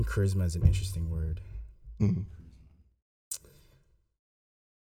Charisma is an interesting word. Mm-hmm.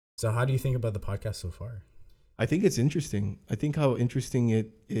 So how do you think about the podcast so far? I think it's interesting. I think how interesting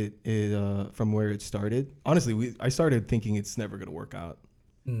it from where it started. Honestly, I started thinking it's never gonna work out,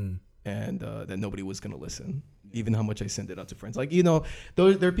 and that nobody was gonna listen, even how much I sent it out to friends. Like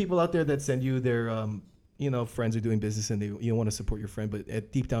there are people out there that send you their friends are doing business and you want to support your friend,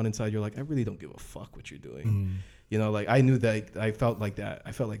 but deep down inside you're like, I really don't give a fuck what you're doing. Like I knew that I felt like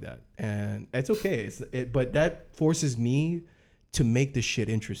that, and it's okay. But that forces me to make this shit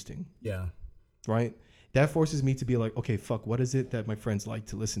interesting. Yeah. Right. That forces me to be like, okay, fuck, what is it that my friends like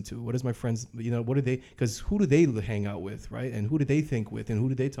to listen to? What is my friends, what do they, because who do they hang out with, right? And who do they think with and who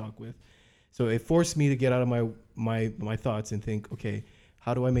do they talk with? So it forced me to get out of my thoughts and think, okay,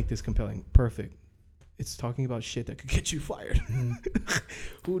 how do I make this compelling? Perfect. It's talking about shit that could get you fired.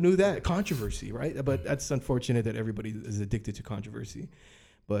 Who knew that? Controversy, right? But that's unfortunate that everybody is addicted to controversy,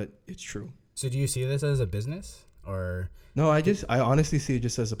 but it's true. So do you see this as a business or? No, I honestly see it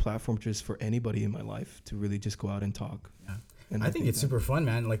just as a platform just for anybody in my life to really just go out and talk. Yeah. And I think it's super fun,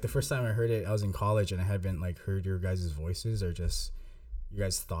 man. Like the first time I heard it, I was in college and I haven't like heard your guys' voices or just your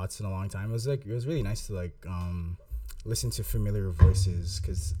guys' thoughts in a long time. It was really nice to like listen to familiar voices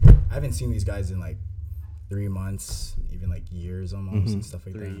because I haven't seen these guys in like 3 months, even like years almost and stuff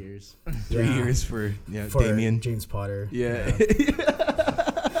like 3 that. 3 years. 3 years for Damien. James Potter. Yeah.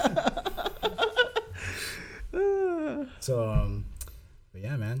 So, but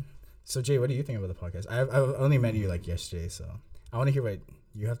yeah, man. So Jay, what do you think about the podcast? I've only met you like yesterday, so I want to hear what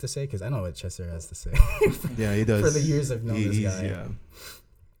you have to say because I know what Chester has to say. Yeah, he does. For the years I've known this guy. Yeah.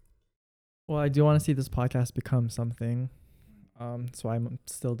 Well, I do want to see this podcast become something. So I'm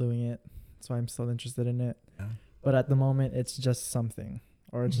still doing it. So I'm still interested in it. Yeah. But at the moment, it's just something,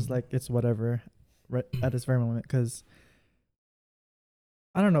 or it's just like it's whatever, right at this very moment. Because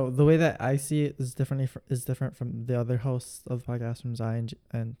I don't know, the way that I see it is different from the other hosts of the podcast, from Zai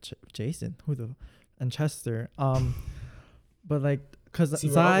and Jason, and Chester. But like, because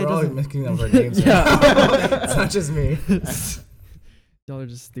Zai we're all doesn't mixing up our names. Yeah. It's not just me. Y'all are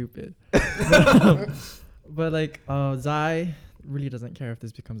just stupid. But like, Zai really doesn't care if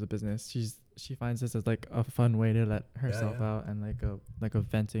this becomes a business. She finds this as like a fun way to let herself out and like a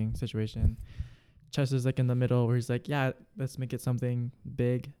venting situation. Chester's like in the middle where he's like, yeah, let's make it something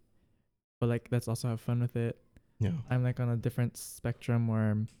big, but like let's also have fun with it. Yeah. I'm like on a different spectrum where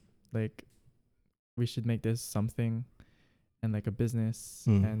I'm like, we should make this something and like a business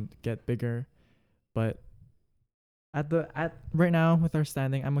and get bigger. But at right now with our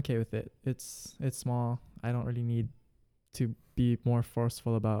standing, I'm okay with it. It's small. I don't really need to be more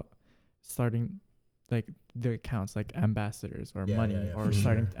forceful about starting like the accounts, like ambassadors or money or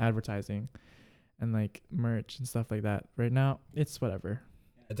starting advertising and like merch and stuff like that. Right now, it's whatever.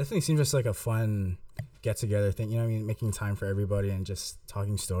 It definitely seems just like a fun get together thing. You know what I mean? Making time for everybody and just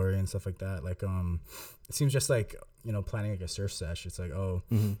talking story and stuff like that. Like, it seems just like, planning like a surf sesh. It's like, oh,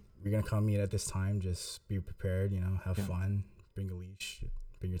 we're going to come meet at this time. Just be prepared, have fun, bring a leash,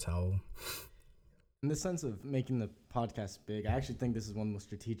 bring your towel. In the sense of making the podcast big, I actually think this is one of the most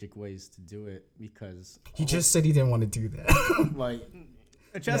strategic ways to do it because he just said he didn't want to do that. Like,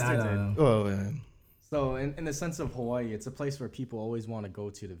 Chester did. Oh, yeah. So in the sense of Hawaii, it's a place where people always want to go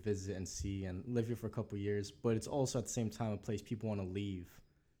to visit and see and live here for a couple of years. But it's also at the same time a place people want to leave.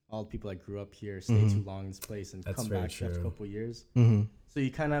 All the people that grew up here stay too long in this place and come back after a couple of years. So you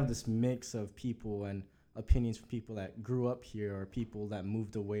kind of have this mix of people and opinions from people that grew up here or people that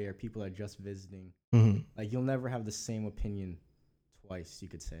moved away or people that are just visiting. Like you'll never have the same opinion twice, you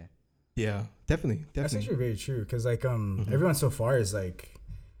could say. Yeah, definitely. That's actually very true because like everyone so far is like,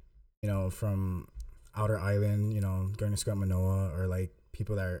 from outer island, going to school at Manoa, or like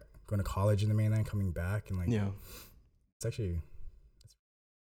people that are going to college in the mainland coming back, and like it's actually.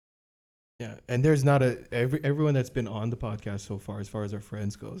 Yeah, and there's not everyone that's been on the podcast so far, as far as our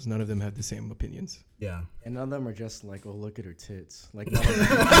friends goes, none of them have the same opinions. Yeah, and none of them are just like, oh, look at her tits. Like none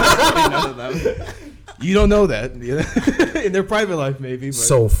of them. You don't know that in their private life, maybe. But.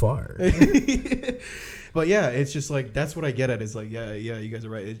 So far. But yeah, it's just like that's what I get at. Is like, yeah, you guys are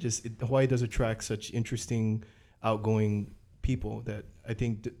right. Hawaii does attract such interesting, outgoing people that I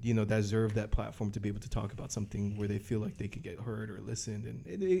think that deserve that platform to be able to talk about something where they feel like they could get heard or listened,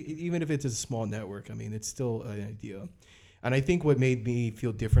 and even if it's a small network, I mean, it's still an idea. And I think what made me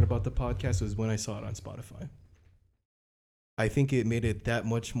feel different about the podcast was when I saw it on Spotify. I think it made it that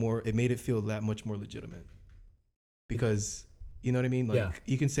much more. It made it feel that much more legitimate because. You know what I mean? Like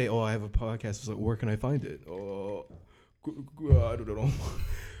you can say, "Oh, I have a podcast." It's like, where can I find it? Oh, I don't know.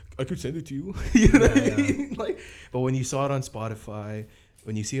 I could send it to you. You know what I mean? Like, but when you saw it on Spotify,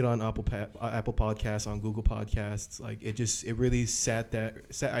 when you see it on Apple Podcasts, on Google Podcasts, like it really I sat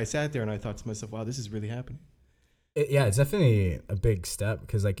there and I thought to myself, wow, this is really happening. It's definitely a big step,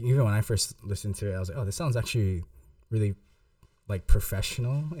 because like even when I first listened to it, I was like, oh, this sounds actually really like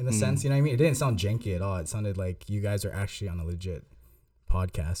professional in the sense, you know what I mean? It didn't sound janky at all. It sounded like you guys are actually on a legit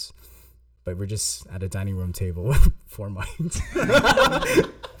podcast, but we're just at a dining room table with 4 mics.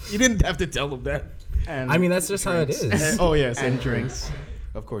 You didn't have to tell them that. And I mean, that's just how it is. Oh yes, and drinks.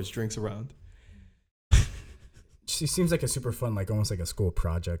 Of course, drinks around. She seems like a super fun, like almost like a school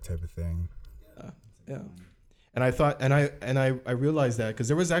project type of thing. Yeah. And I thought, and I realized that because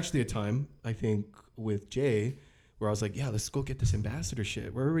there was actually a time, I think, with Jay where I was like, yeah, let's go get this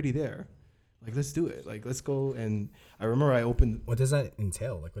ambassadorship. We're already there. Like, let's do it. Like, let's go. And I remember I opened. What does that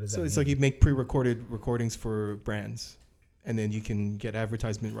entail? Like, what does that mean? So it's like you make pre-recorded recordings for brands, and then you can get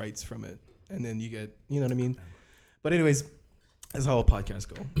advertisement rights from it. And then you get, you know what I mean? But anyways, that's how all podcasts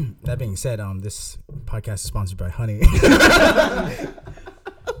go. That being said, this podcast is sponsored by Honey.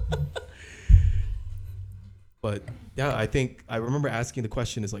 But yeah, I remember asking the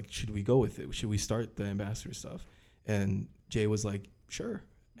question is like, should we go with it? Should we start the ambassador stuff? And Jay was like, sure.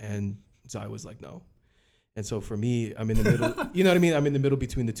 And Zai was like, no. And so for me, I'm in the middle, you know what I mean? I'm in the middle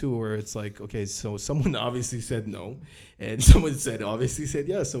between the two where it's like, okay, so someone obviously said no and someone obviously said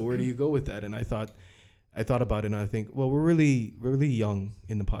yes. So where do you go with that? And I thought about it and I think, well, we're really young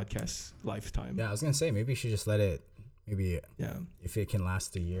in the podcast lifetime. Yeah, I was going to say, maybe you should just let it, yeah. If it can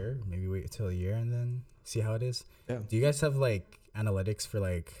last a year, maybe wait until a year and then see how it is. Yeah. Do you guys have like analytics for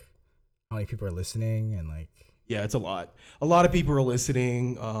like how many people are listening and like? Yeah, it's a lot. A lot of people are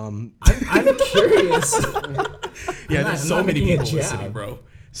listening. I'm curious. Yeah, there's so many people listening, bro.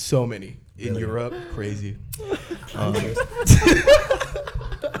 So many in Europe, crazy.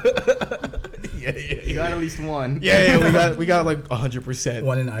 Yeah. You got at least one. Yeah, we got like 100%.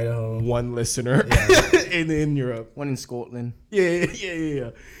 One in Idaho. One listener in Europe. One in Scotland.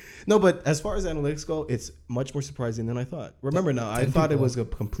 Yeah. No, but as far as analytics go, it's much more surprising than I thought. Remember now, I thought it was a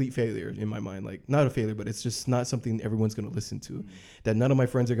complete failure in my mind. Like, not a failure, but it's just not something everyone's going to listen to. That none of my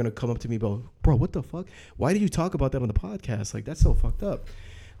friends are going to come up to me about, bro, what the fuck? Why did you talk about that on the podcast? Like, that's so fucked up.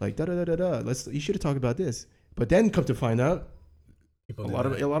 Like, da-da-da-da-da. You should have talked about this. But then come to find out, a lot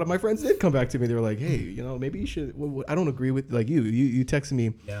of my friends did come back to me. They were like, hey, you know, maybe you should. I don't agree with, like, you texted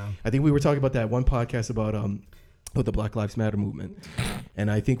me. Yeah. I think we were talking about that one podcast about with the Black Lives Matter movement.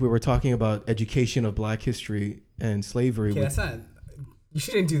 And I think we were talking about education of Black history and slavery. Okay, that's not. You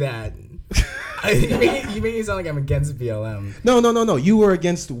shouldn't do that. You made it sound like I'm against BLM. No. You were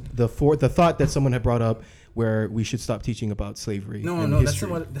against the thought that someone had brought up where we should stop teaching about slavery. No, history.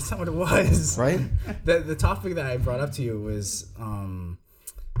 that's not what it was. Right? The topic that I brought up to you was,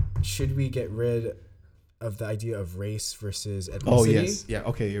 should we get rid of the idea of race versus ethnicity? Oh yes, yeah.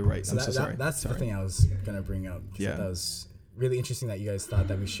 Okay, you're right. So I'm so sorry. That's the thing I was gonna bring up. Yeah, that was really interesting that you guys thought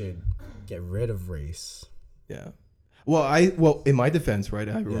that we should get rid of race. Yeah. Well, in my defense, right?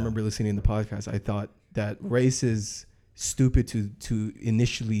 I remember listening to the podcast. I thought that race is stupid to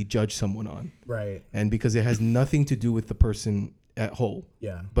initially judge someone on. Right. And because it has nothing to do with the person at whole.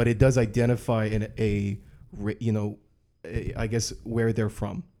 Yeah. But it does identify I guess where they're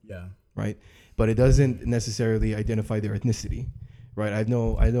from. Yeah. Right. But it doesn't necessarily identify their ethnicity. Right. I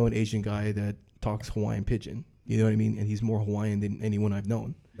know an Asian guy that talks Hawaiian pidgin. You know what I mean? And he's more Hawaiian than anyone I've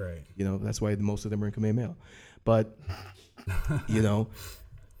known. Right. You know, that's why most of them are in Kamehameha. But, you know,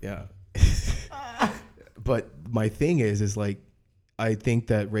 yeah. But my thing is like, I think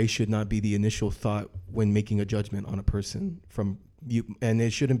that race should not be the initial thought when making a judgment on a person from you. And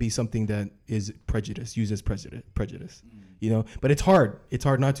it shouldn't be something that is used as prejudice, you know, but it's hard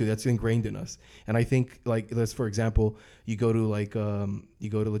not to. That's ingrained in us. And I think like, let's, for example, you go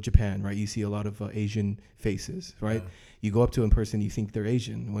to Japan, right? You see a lot of Asian faces, right? Yeah. You go up to a person, you think they're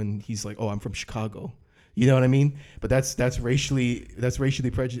Asian when he's like, oh, I'm from Chicago. You know what I mean? But that's racially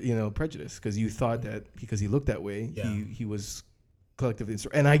prejudice because you thought that because he looked that way, he was collectively.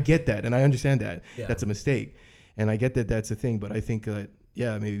 And I get that, and I understand that that's a mistake, and I get that that's a thing. But I think that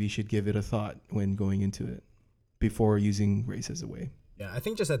maybe we should give it a thought when going into it before using race as a way. Yeah, I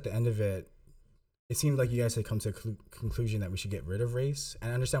think just at the end of it, it seemed like you guys had come to a conclusion that we should get rid of race,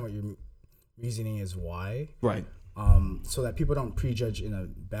 and I understand what your reasoning is why. Right. So that people don't prejudge in a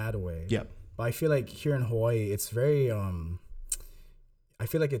bad way. Yeah. But I feel like here in Hawaii, it's very, I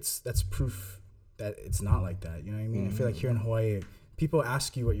feel like that's proof that it's not like that. You know what I mean? Mm-hmm. I feel like here in Hawaii, people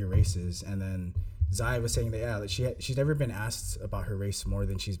ask you what your race is. And then Zai was saying that, she's never been asked about her race more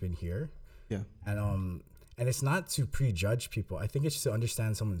than she's been here. Yeah. And And it's not to prejudge people. I think it's just to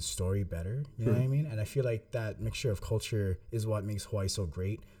understand someone's story better. You know what I mean? And I feel like that mixture of culture is what makes Hawaii so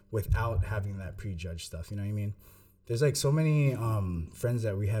great without having that prejudge stuff. You know what I mean? There's like so many friends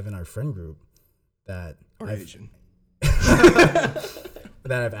that we have in our friend group that Or Asian.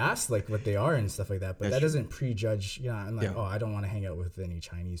 that I've asked like what they are and stuff like that, but That's that true. doesn't prejudge. You know, I'm like, Yeah. oh, I don't want to hang out with any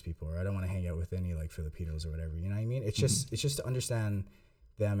Chinese people, or I don't want to hang out with any like Filipinos or whatever. You know what I mean? It's just to understand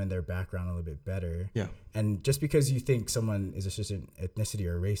them and their background a little bit better. Yeah. And just because you think someone is a certain ethnicity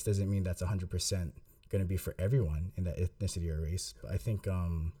or race doesn't mean that's 100% going to be for everyone in that ethnicity or race. But I think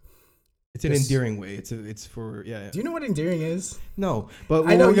It's an Just- endearing way. It's for yeah. do you know what endearing is? No, but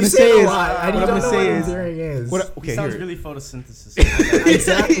I know what we're you gonna say say it a is lot. I what I'm don't gonna know say what is endearing is. what. Okay, It sounds here. really photosynthesis.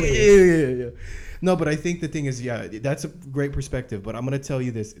 Exactly. yeah. No, but I think the thing is, yeah, that's a great perspective. But I'm gonna tell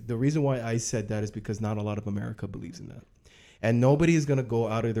you this: the reason why I said that is because not a lot of America believes in that, and nobody is gonna go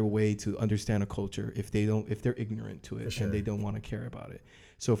out of their way to understand a culture if they're ignorant to it sure. and they don't want to care about it.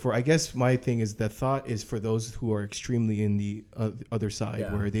 So I guess my thing is the thought is for those who are extremely in the other side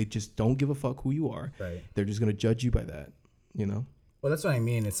Yeah. where they just don't give a fuck who you are. Right. They're just gonna judge you by that, you know. Well, that's what I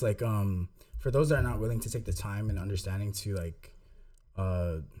mean. It's like for those that are not willing to take the time and understanding to like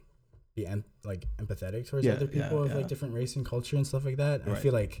be empathetic towards Yeah, other people of yeah. like different race and culture and stuff like that. I Right.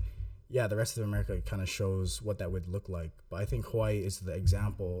 feel like the rest of America kind of shows what that would look like. But I think Hawaii is the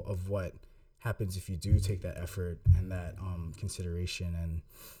example of what happens if you do take that effort and that consideration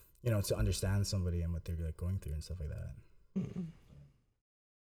and to understand somebody and what they're like going through and stuff like that.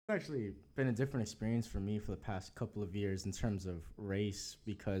 It's actually been a different experience for me for the past couple of years in terms of race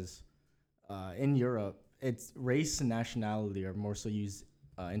because in Europe, it's race and nationality are more so used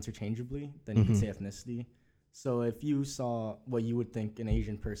interchangeably than you could say ethnicity. So if you saw what you would think an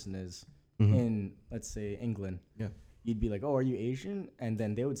Asian person is in, let's say, England, Yeah. you'd be like, oh, are you Asian? And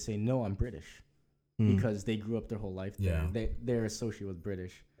then they would say, no, I'm British because they grew up their whole life there. Yeah. They're associated with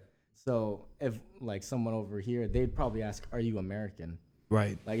British. So if like someone over here, they'd probably ask, are you American?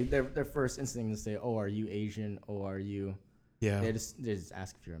 Right. Like their first instinct is to say, oh, are you Asian? Or are you, Yeah. they just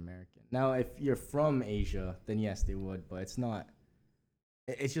ask if you're American. Now, if you're from Asia, then yes, they would, but it's not,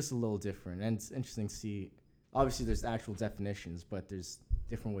 it's just a little different. And it's interesting to see, obviously there's actual definitions, but there's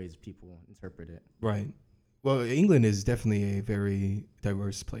different ways people interpret it. Right. Well, England is definitely a very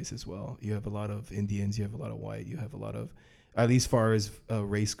diverse place as well. You have a lot of Indians, you have a lot of white, you have a lot of, at least far as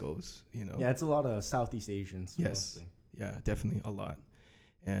race goes, Yeah, it's a lot of Southeast Asians. Yes. Mostly. Yeah, definitely a lot.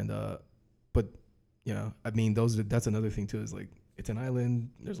 And, but, I mean, that's another thing too, is like, it's an island.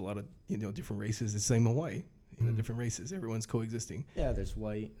 There's a lot of, different races. It's the same in Hawaii, different races. Everyone's coexisting. Yeah, there's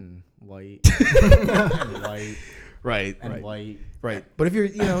white and white and white Right. and right. white. Right. But if you're,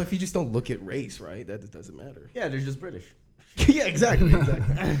 if you just don't look at race, right, that doesn't matter. Yeah, they're just British. Yeah, exactly.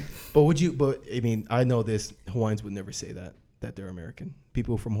 But I mean, I know this, Hawaiians would never say that they're American.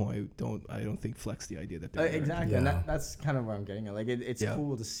 People from Hawaii I don't think flex the idea that they're American. Exactly, Yeah. and that's kind of where I'm getting at. Like, it's Yeah.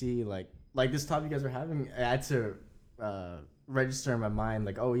 cool to see, like this topic you guys are having, I had to register in my mind,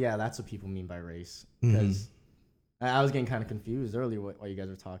 like, oh, yeah, that's what people mean by race. Because I was getting kind of confused earlier while you guys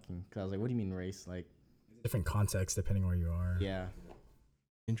were talking. Because I was like, what do you mean race? Like, Different context depending where you are. yeah.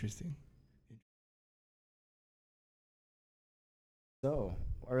 Interesting. So,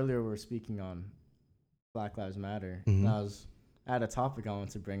 earlier we were speaking on Black Lives Matter. Mhm. And I had a topic I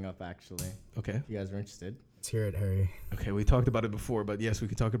wanted to bring up, actually, Okay. if you guys are interested. Let's hear it, Harry. Okay, we talked about it before, but yes, we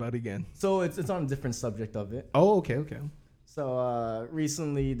can talk about it again. So, it's on a different subject of it. Oh, okay. So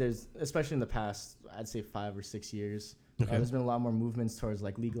recently, especially in the past, I'd say 5 or 6 years, Okay. there's been a lot more movements towards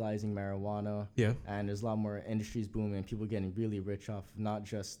like legalizing marijuana, Yeah. and there's a lot more industries booming, and people getting really rich off not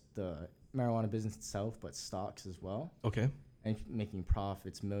just the marijuana business itself, but stocks as well, Okay. and making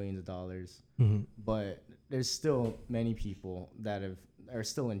profits, millions of dollars. Mm-hmm. But there's still many people that are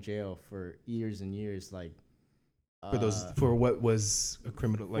still in jail for years and years, like. For what was a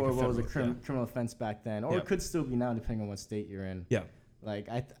criminal, like or what was a federal- criminal offense back then, or Yeah. it could still be now, depending on what state you're in. Yeah. Like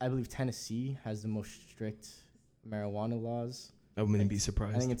I believe Tennessee has the most strict marijuana laws. I wouldn't be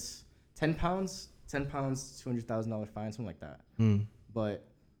surprised. I think it's 10 pounds, $200,000 fine, something like that. Mm. But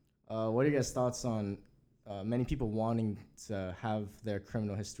what are your guys' thoughts on many people wanting to have their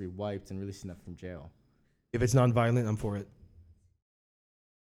criminal history wiped and releasing them from jail? If it's nonviolent, I'm for it.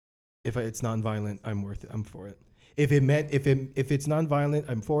 If it's nonviolent, I'm for it. If it's nonviolent,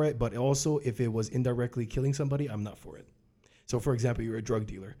 I'm for it. But also, if it was indirectly killing somebody, I'm not for it. So, for example, you're a drug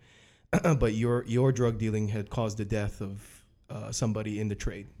dealer, but your drug dealing had caused the death of somebody in the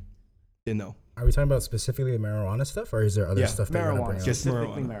trade. Then no. Are we talking about specifically the marijuana stuff, or is there other Yeah, stuff that you want to Marijuana, bring up? Just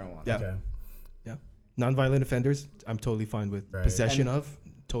specifically marijuana. marijuana. Yeah. Okay. Nonviolent offenders, I'm totally fine with. Right. Possession And- of,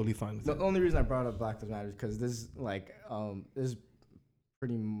 totally fine with The it. only reason I brought up Black Lives Matter is because this is like this is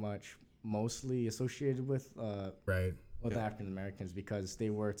pretty much mostly associated with Right. with Yeah. African Americans because they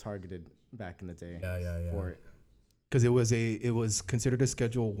were targeted back in the day Yeah. for it. Because it was considered a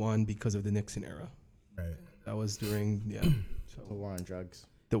Schedule 1 because of the Nixon era. Right. That was during The so war on drugs.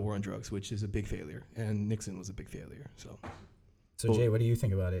 the war on drugs, which is a big failure, and Nixon was a big failure. So So Jay, what do you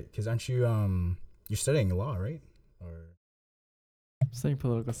think about it? Because aren't you you're studying law, right? Or Studying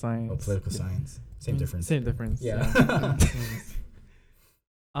political science. political science? Same difference. Same difference. Yeah.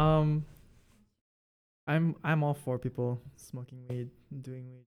 I'm all for people smoking weed, doing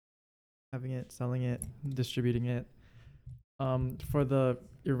weed, having it, selling it, distributing it. For the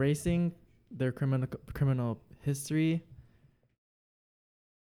erasing their criminal history,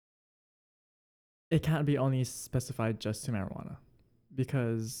 it can't be only specified just to marijuana,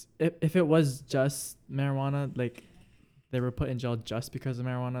 because if it was just marijuana, like they were put in jail just because of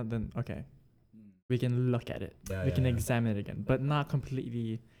marijuana, then okay, we can look at it, we can examine it again, but not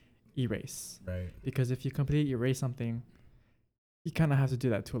completely erase. Right. Because if you completely erase something, you kind of have to do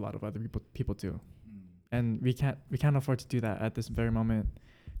that to a lot of other people too, and we can't afford to do that at this very moment,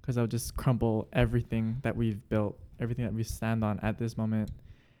 because that would just crumble everything that we've built, everything that we stand on at this moment.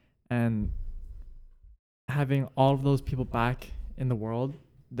 And having all of those people back in the world,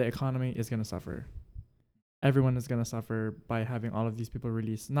 the economy is going to suffer. Everyone is going to suffer by having all of these people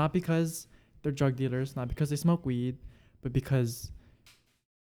released, not because they're drug dealers, not because they smoke weed, but because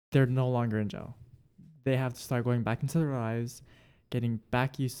they're no longer in jail. They have to start going back into their lives, getting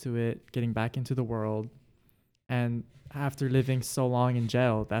back used to it, getting back into the world. And after living so long in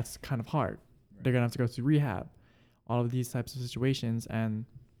jail, that's kind of hard. Right. They're going to have to go through rehab, all of these types of situations. And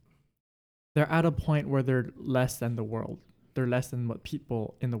they're at a point where they're less than the world. They're less than what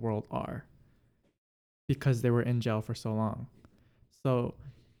people in the world are, because they were in jail for so long. So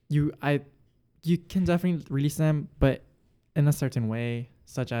you can definitely release them, but in a certain way,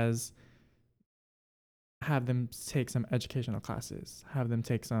 such as have them take some educational classes, have them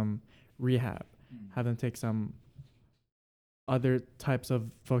take some rehab, have them take some other types of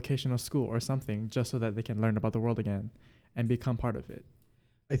vocational school or something, just so that they can learn about the world again and become part of it.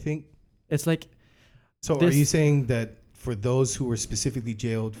 I think it's like. So are you saying that for those who were specifically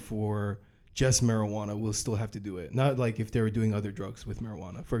jailed for just marijuana will still have to do it? Not like if they were doing other drugs with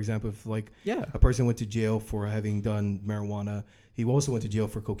marijuana. For example, if like a person went to jail for having done marijuana, he also went to jail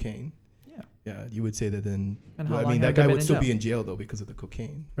for cocaine. Yeah, you would say that then. I mean, that guy would still be in jail though because of the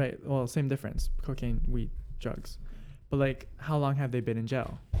cocaine. Right. Well, same difference. Cocaine, weed, drugs. But like, how long have they been in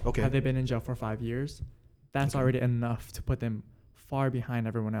jail? Okay. Have they been in jail for 5 years? That's already enough to put them far behind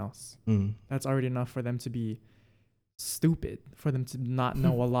everyone else. That's already enough for them to be stupid, for them to not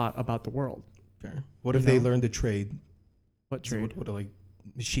know a lot about the world. Fair. What if they learned a trade? What trade? What like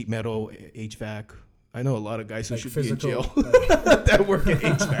sheet metal, HVAC? I know a lot of guys who should be in jail like that work at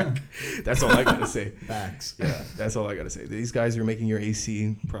HVAC. That's all I gotta say. Facts. Yeah, that's all I gotta say. These guys are making your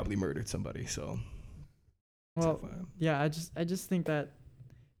AC, probably murdered somebody. So. Well, yeah, I just think that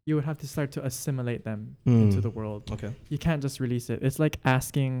you would have to start to assimilate them into the world. Okay. You can't just release it. It's like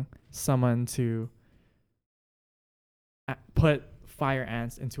asking someone to put fire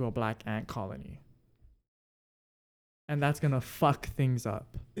ants into a black ant colony. And that's going to fuck things up.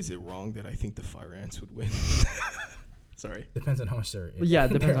 Is it wrong that I think the fire ants would win? Sorry. Depends on how much they're in. Yeah,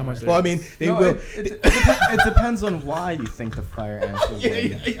 it depends on how much they're Well, I mean, they will. It depends on why you think the fire ants will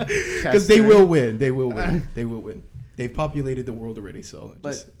win. Because they will win. They will win. They will win. They've populated the world already, so.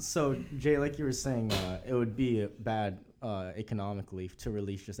 So Jay, like you were saying, it would be bad economically to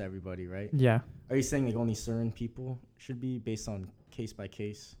release just everybody, right? Yeah. Are you saying like only certain people should be based on case by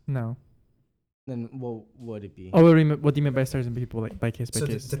case? No. Then what would it be? Oh, what do you mean by certain people, like by case by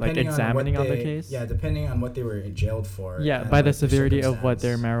case? Like examining on the case? Yeah, depending on what they were jailed for. Yeah, by the severity of what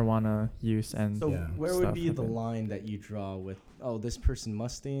their marijuana use and. So where would be the line that you draw with? Oh, this person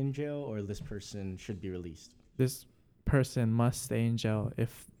must stay in jail, or this person should be released. This person must stay in jail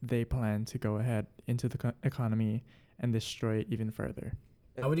if they plan to go ahead into the economy and destroy it even further.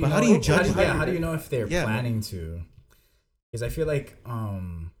 How do you judge? How do you know if they're planning to? Because I feel like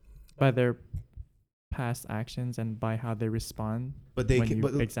by their past actions and by how they respond. But they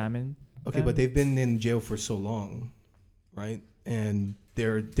examine. Okay, but they've been in jail for so long, right? And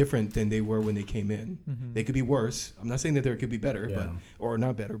they're different than they were when they came in. Mm-hmm. They could be worse. I'm not saying that they could be better, or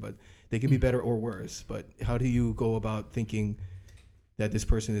not better, but they could be better or worse. But how do you go about thinking that this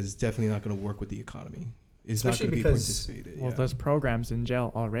person is definitely not going to work with the economy? Is not going to be participated. Well, there's programs in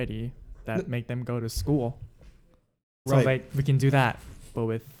jail already that make them go to school. So right. We can do that, but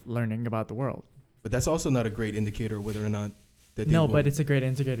with learning about the world. But that's also not a great indicator whether or not that they No, won't. but it's a great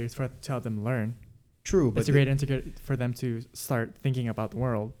indicator to help them learn. True, but It's a great indicator for them to start thinking about the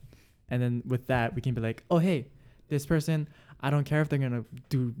world. And then with that, we can be like, oh, hey, this person, I don't care if they're going to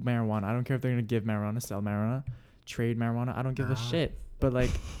do marijuana. I don't care if they're going to give marijuana, sell marijuana, trade marijuana. I don't give a shit. But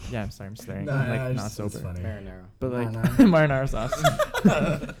like, yeah, I'm sorry, I'm slurring. I'm like not sober. Marinara. But like, Marinara. marinara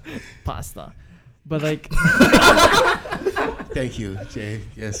sauce. Pasta. But like, Thank you, Jay.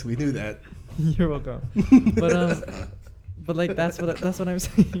 Yes, we knew that. you're welcome. But like, that's what I'm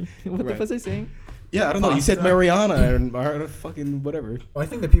saying. What the Right. fuck was I saying? Yeah, I don't know. You said Pasta. Mariana and fucking whatever. Well, I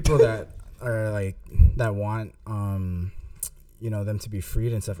think the people that are like that want them to be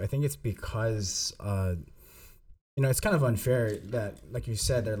freed and stuff. I think it's because it's kind of unfair that, like you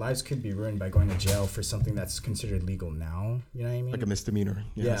said, their lives could be ruined by going to jail for something that's considered legal now. You know what I mean? Like a misdemeanor.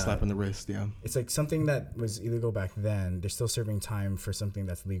 Yeah, slap on the wrist. Yeah. It's like something that was illegal back then. They're still serving time for something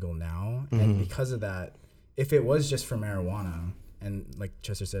that's legal now, Mm-hmm. and because of that, if it was just for marijuana and like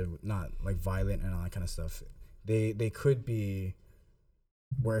Chester said, not like violent and all that kind of stuff, they could be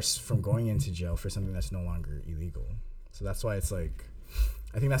worse from going into jail for something that's no longer illegal. So that's why it's like,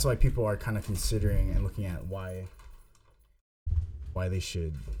 I think that's why people are kind of considering and looking at why they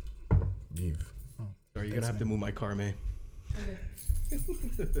should leave. Oh, Sorry, you're gonna have to move my car, May. Okay.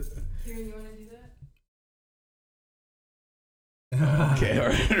 Kieran, you want to do that? Okay, all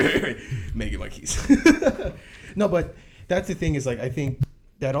right. Make it my keys. No, but that's the thing is like I think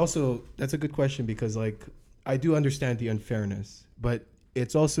that's a good question because like I do understand the unfairness, but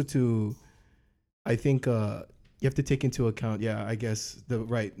it's also I think you have to take into account. Yeah, I guess the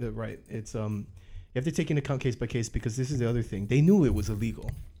right. It's you have to take into account case by case because this is the other thing. They knew it was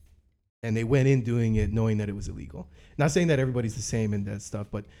illegal, and they went in doing it knowing that it was illegal. Not saying that everybody's the same and that stuff,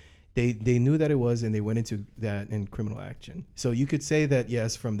 but they knew that it was, and they went into that in criminal action. So you could say that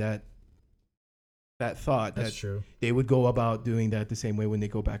yes, from that thought That's that true. they would go about doing that the same way when they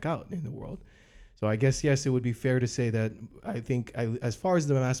go back out in the world. So I guess yes, it would be fair to say that I think as far as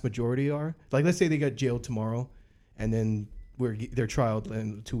the mass majority are, like let's say they got jailed tomorrow, and then they're trialed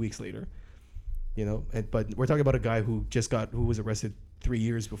and 2 weeks later, but we're talking about a guy who was arrested 3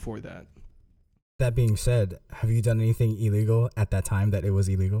 years before that. That being said, have you done anything illegal at that time that it was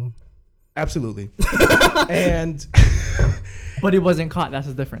illegal? Absolutely. And But it wasn't caught. That's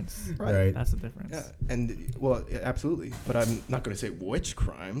the difference. Right. That's the difference. yeah, and well, yeah, absolutely. But I'm not going to say which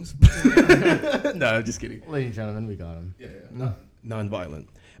crimes. No, I'm just kidding. Ladies and gentlemen, we got him. Yeah. Non-violent.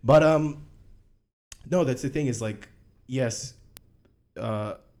 But no, that's the thing is like, yes,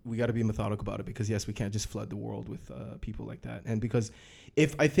 we got to be methodical about it because yes, we can't just flood the world with people like that. And because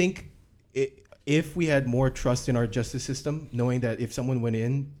if we had more trust in our justice system, knowing that if someone went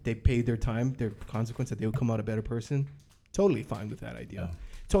in, they paid their time, their consequence, that they would come out a better person, totally fine with that idea. Yeah.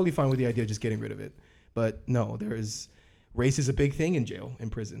 Totally fine with the idea of just getting rid of it. But no, race is a big thing in jail, in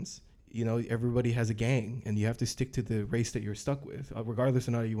prisons. Everybody has a gang, and you have to stick to the race that you're stuck with, regardless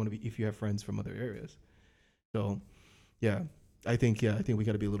of how you want to be, if you have friends from other areas. So, yeah, I think we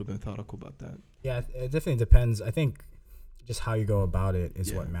got to be a little bit methodical about that. Yeah, it definitely depends. I think just how you go about it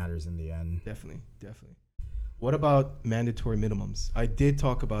is Yeah. what matters in the end. Definitely. What about mandatory minimums? I did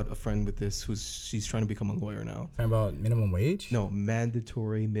talk about a friend with this she's trying to become a lawyer now. Talking about minimum wage? No,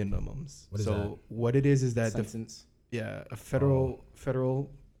 mandatory minimums. What is that? What it is that Sentence. a federal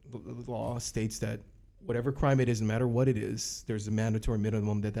law states that whatever crime it is, no matter what it is, there's a mandatory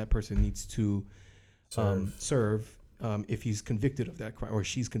minimum that person needs to serve if he's convicted of that crime or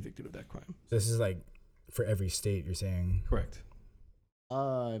she's convicted of that crime. So this is like for every state, you're saying? Correct.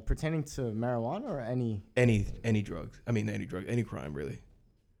 Pertaining to marijuana or any? Any drugs. I mean, any crime really.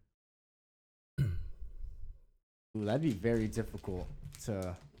 Ooh, that'd be very difficult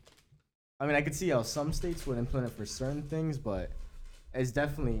to. I mean, I could see how some states would implement it for certain things, but it's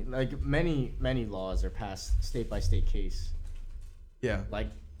definitely like many laws are passed state by state case. Yeah. Like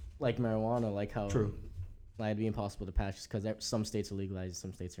marijuana, like how True. it'd be impossible to pass just because some states are legalized,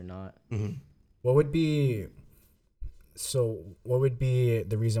 some states are not. Mm-hmm. What would be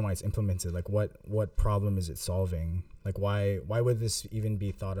the reason why it's implemented? Like what problem is it solving? Like why would this even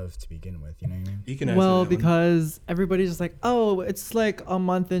be thought of to begin with? You know what I mean? You can answer Well, that one. because everybody's just like, oh, it's like a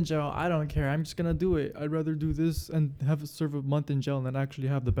month in jail. I don't care. I'm just gonna do it. I'd rather do this and have it serve a month in jail than actually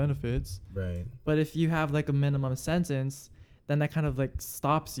have the benefits. Right. But if you have like a minimum sentence, then that kind of like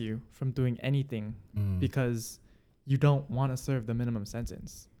stops you from doing anything because you don't want to serve the minimum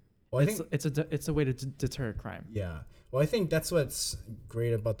sentence. Well, I think It's a way to deter crime. yeah. Well, I think that's what's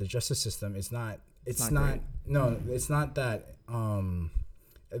great about the justice system. It's not that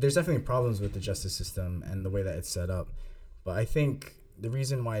there's definitely problems with the justice system and the way that it's set up. But I think the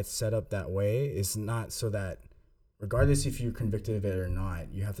reason why it's set up that way is not so that regardless if you're convicted of it or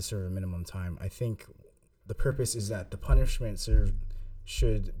not, you have to serve a minimum time. I think the purpose is that the punishment served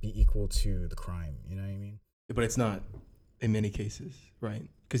should be equal to the crime. You know what I mean? But it's not in many cases, right?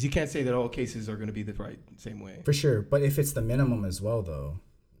 Because you can't say that all cases are going to be the same way. For sure. But if it's the minimum as well, though,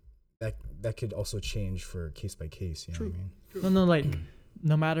 that could also change for case by case. You know what I mean? No, like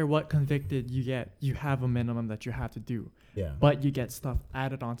no matter what convicted you get, you have a minimum that you have to do. Yeah. But you get stuff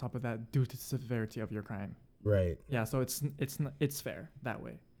added on top of that due to the severity of your crime. Right. Yeah, so it's fair that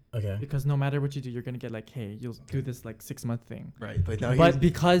way. Okay. Because no matter what you do, you're gonna get like, hey, you'll do this like 6-month thing. Right. But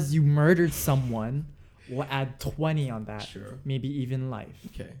because you murdered someone, we'll add 20 on that. Sure. Maybe even life.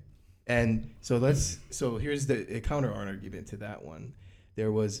 Okay. And so here's a counter argument to that one.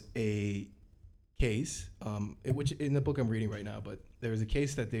 There was a case, which in the book I'm reading right now, but there was a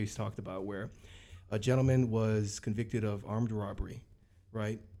case that they talked about where a gentleman was convicted of armed robbery,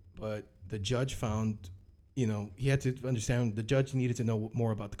 right? But the judge found, he had to understand, the judge needed to know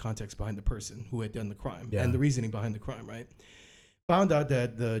more about the context behind the person who had done the crime and the reasoning behind the crime, right? Found out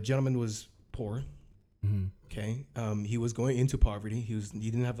that the gentleman was poor. Mm-hmm. Okay. He was going into poverty. He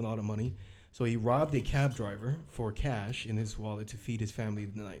didn't have a lot of money. So he robbed a cab driver for cash in his wallet to feed his family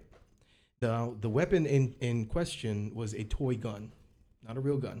the night. The weapon in question was a toy gun, not a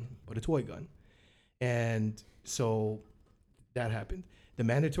real gun, but a toy gun. And so that happened. The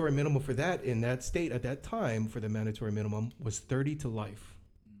mandatory minimum for that in that state at that time for the mandatory minimum was 30 to life.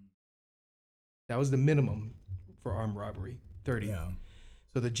 That was the minimum for armed robbery, 30. Yeah.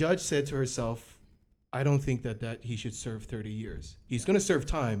 So the judge said to herself, I don't think that he should serve 30 years. He's going to serve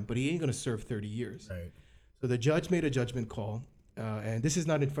time, but he ain't going to serve 30 years. Right. So the judge made a judgment call, and this is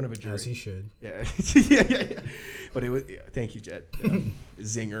not in front of a jury. As he should. Yeah. yeah. But it was. Yeah, thank you, Jett.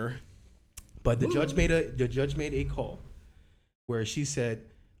 Zinger. But the judge made a call where she said,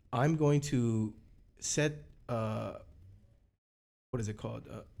 I'm going to set what is it called?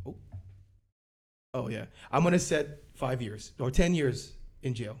 I'm going to set 5 years or 10 years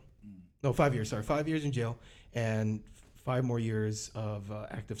in jail. No, 5 years. Sorry, 5 years in jail and 5 more years of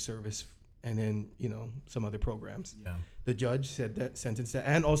active service, and then some other programs. Yeah. The judge said that sentence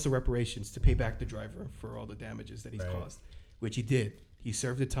and also reparations to pay back the driver for all the damages that he's caused, which he did. He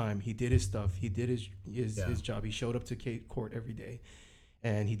served the time. He did his stuff. He did his job. He showed up to court every day,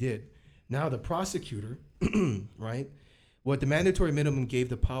 and he did. Now the prosecutor, right? What the mandatory minimum gave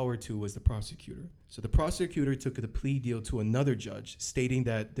the power to was the prosecutor. So the prosecutor took the plea deal to another judge, stating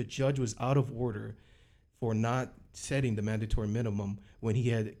that the judge was out of order for not setting the mandatory minimum when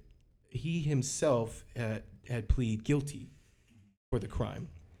he himself had pleaded guilty for the crime.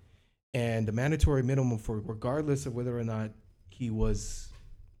 And the mandatory minimum for regardless of whether or not he was,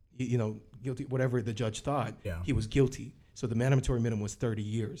 guilty, whatever the judge thought, he was guilty. So the mandatory minimum was 30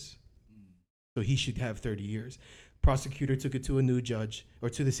 years. So he should have 30 years. Prosecutor took it to a new judge, or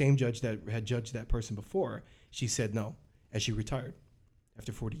to the same judge that had judged that person before. She said no, and she retired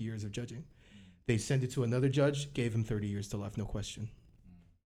after 40 years of judging. They sent it to another judge, gave him 30 years to life, no question.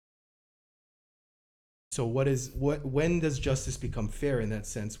 So when does justice become fair in that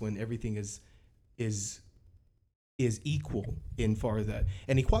sense, when everything is equal in far as that?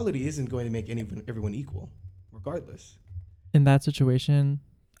 And equality isn't going to make everyone equal, regardless. In that situation,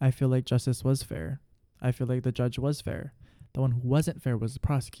 I feel like justice was fair. I feel like the judge was fair. The one who wasn't fair was the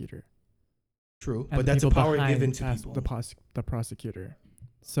prosecutor. True, And but the that's a people power behind given to people. The prosecutor.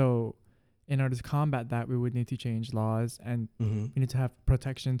 So in order to combat that, we would need to change laws, and Mm-hmm. we need to have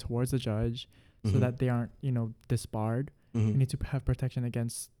protection towards the judge so that they aren't, disbarred. We need to have protection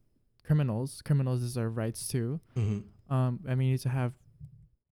against criminals. Criminals deserve rights too. And we need to have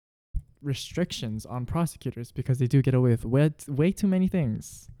restrictions on prosecutors because they do get away with way too many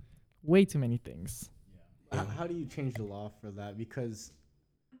things. Way too many things. How do you change the law for that? Because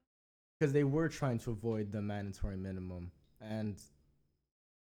they were trying to avoid the mandatory minimum, and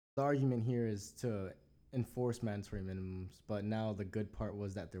the argument here is to enforce mandatory minimums, but now the good part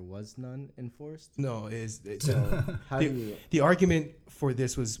was that there was none enforced. No, So how do you? the argument for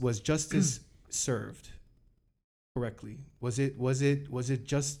this was justice served correctly? Was it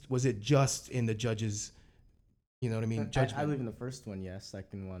just in the judge's, you know what I mean? Judgment. I believe in the first one, yes.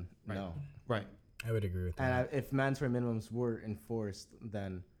 Second one, Right. no. Right. I would agree with that. And if mandatory minimums were enforced,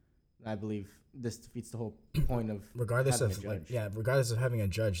 then I believe this defeats the whole point of regardless having of a judge. regardless of having a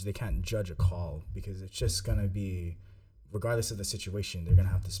judge, they can't judge a call because it's just gonna be, regardless of the situation, they're gonna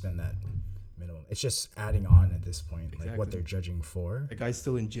have to spend that minimum. It's just adding on at this point, like what Exactly. they're judging for. The guy's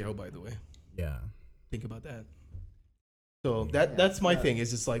still in jail, by the way. Yeah. Think about that. So that's my thing. Is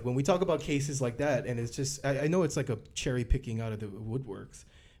just like when we talk about cases like that, and it's just I know it's like a cherry picking out of the woodworks,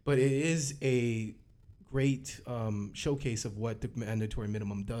 but it is a great showcase of what the mandatory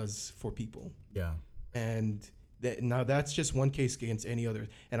minimum does for people. Yeah. And now that's just one case against any other.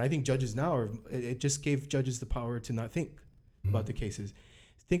 And I think judges now it just gave judges the power to not think about the cases.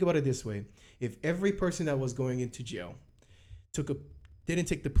 Think about it this way: if every person that was going into jail didn't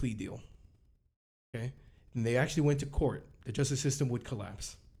take the plea deal, okay, and they actually went to court, the justice system would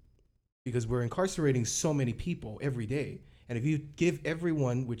collapse, because we're incarcerating so many people every day. And if you give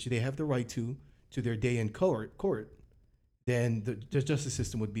everyone, which they have the right to their day in court, then the justice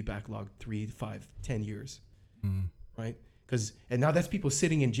system would be backlogged 3, 5, 10 years, right? And now that's people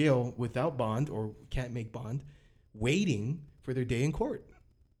sitting in jail without bond or can't make bond, waiting for their day in court.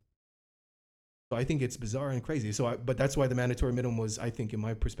 So I think it's bizarre and crazy. But that's why the mandatory minimum was, I think, in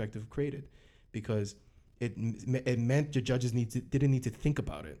my perspective, created, because it meant the judges didn't need to think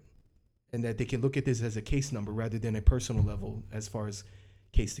about it, and that they can look at this as a case number rather than a personal level as far as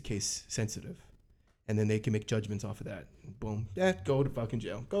case-to-case sensitive. And then they can make judgments off of that. Boom. Go to fucking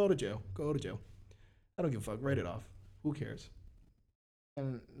jail. Go to jail. Go to jail. I don't give a fuck. Write it off. Who cares?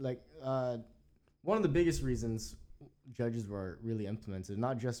 And one of the biggest reasons judges were really implemented,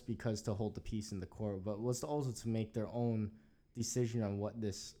 not just because to hold the peace in the court, but was also to make their own decision on what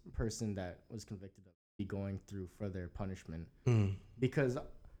this person that was convicted of be going through for their punishment. Because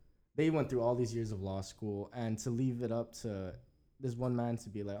they went through all these years of law school, and to leave it up to this one man to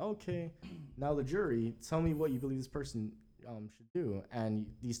be like, okay, now the jury, tell me what you believe this person should do. And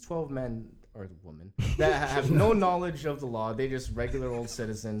these 12 men or women that have no knowledge of the law, they just regular old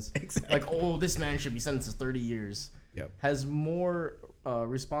citizens, like, oh, this man should be sentenced to 30 years, has more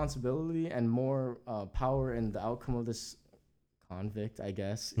responsibility and more power in the outcome of this convict, I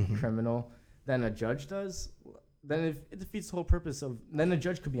guess, criminal, than a judge does. Then it defeats the whole purpose of, then a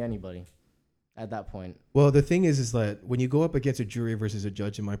judge could be anybody at that point. Well, the thing is that when you go up against a jury versus a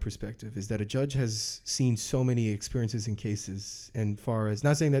judge, in my perspective, is that a judge has seen so many experiences and cases, and far as I'm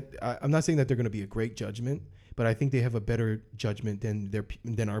not saying that they're going to be a great judgment, but I think they have a better judgment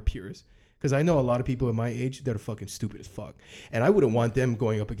than our peers. Because I know a lot of people in my age that are fucking stupid as fuck, and I wouldn't want them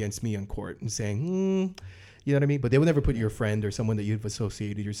going up against me on court and saying, you know what I mean? But they would never put your friend or someone that you've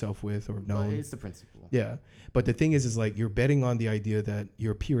associated yourself with or known. Well, it's the principle. Yeah. But the thing is like, you're betting on the idea that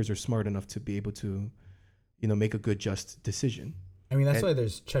your peers are smart enough to be able to, make a good, just decision. I mean, that's why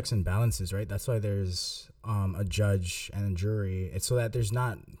there's checks and balances, right? That's why there's a judge and a jury. It's so that there's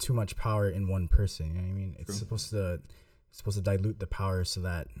not too much power in one person. You know what I mean? It's supposed to dilute the power so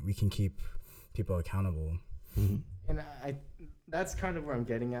that we can keep people accountable. And that's kind of where I'm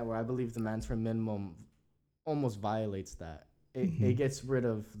getting at, where I believe the mandatory minimum almost violates that. It gets rid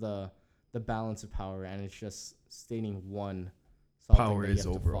of the balance of power, and it's just stating one power is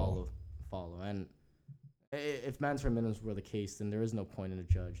overall follow. And if mandatory minimums were the case, then there is no point in a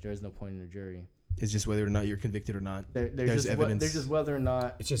judge, there is no point in a jury. It's just whether or not you're convicted or not. There's evidence. There's just whether or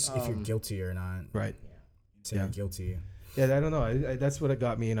not. It's just if you're guilty or not. Right. You're guilty. Yeah, I don't know. That's what it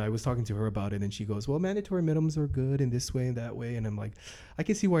got me, and I was talking to her about it, and she goes, well, mandatory minimums are good in this way and that way, and I'm like, I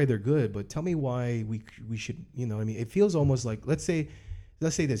can see why they're good, but tell me why we should, it feels almost like, let's say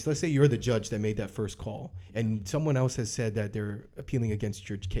you're the judge that made that first call, and someone else has said that they're appealing against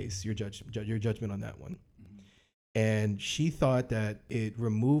your case, your judgment on that one, and she thought that it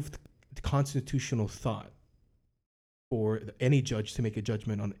removed the constitutional thought for any judge to make a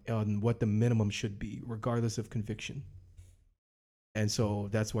judgment on what the minimum should be, regardless of conviction. And so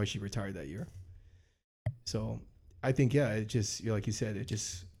that's why she retired that year. So I think, it just, like you said,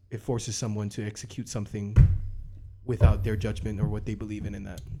 it forces someone to execute something without their judgment or what they believe in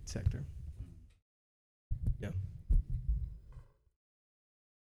that sector. Yeah.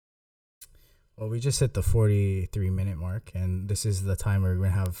 Well, we just hit the 43-minute mark, and this is the time where we're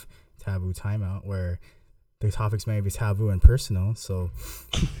going to have taboo timeout, where the topics may be taboo and personal. So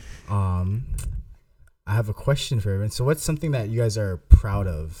I have a question for everyone. So what's something that you guys are proud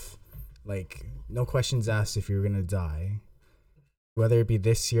of? Like, no questions asked if you're going to die, whether it be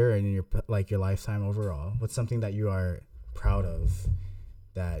this year or in your lifetime overall. What's something that you are proud of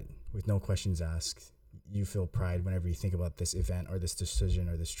that, with no questions asked, you feel pride whenever you think about this event or this decision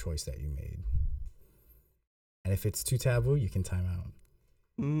or this choice that you made? And if it's too taboo, you can time out.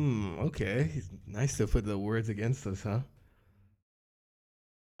 Okay. Nice to put the words against us, huh?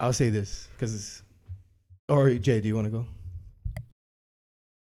 I'll say this because or Jay, do you want to go?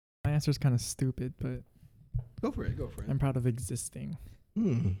 My answer is kind of stupid, but go for it. I'm proud of existing.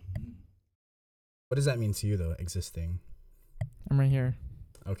 What does that mean to you, though, existing? I'm right here.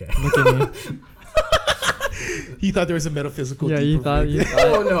 Okay. Look at me. He thought there was a metaphysical. Yeah, deeper you meaning. thought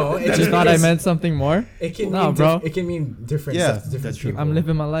Oh no, it you just thought I means- meant something more. It can No, mean bro. it can mean different Yeah, stuff. to Different that's true. people. I'm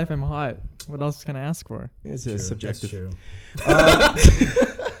living my life. I'm hot. What else can I ask for? It's True, subjective. That's true.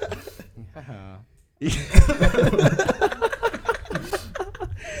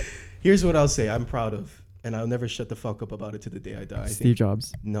 Here's what I'll say. I'm proud of, and I'll never shut the fuck up about it to the day I die. I Steve think.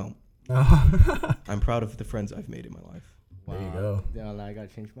 Jobs. No, Oh. I'm proud of the friends I've made in my life There you go. Yeah, now I gotta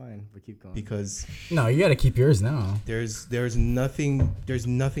change mine, but keep going. because No, you gotta keep yours now. there's nothing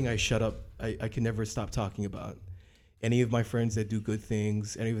I shut up. I can never stop talking about. Any of my friends that do good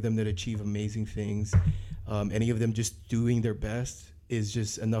things, any of them that achieve amazing things, any of them just doing their best is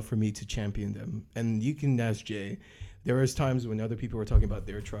just enough for me to champion them. And you can ask Jay. There was times when other people were talking about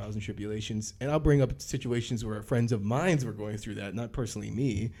their trials and tribulations, and I'll bring up situations where friends of mine were going through that, not personally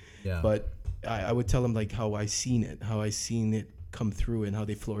me, Yeah. but I would tell them like how I seen it come through and how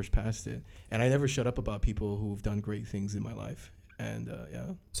they flourished past it. And I never shut up about people who've done great things in my life. And yeah,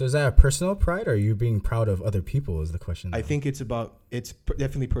 So is that a personal pride, or are you being proud of other people? Is the question. I think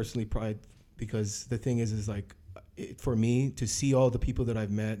definitely personally pride, because the thing is like, for me to see all the people that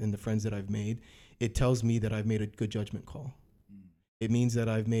I've met and the friends that I've made, it tells me that I've made a good judgment call. It means that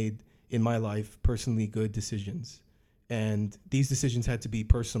I've made in my life personally good decisions. And these decisions had to be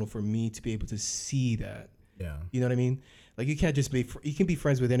personal for me to be able to see that. Yeah. You know what I mean? Like you can't just you can be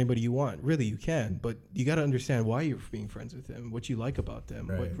friends with anybody you want. Really, you can. But you got to understand why you're being friends with them, what you like about them,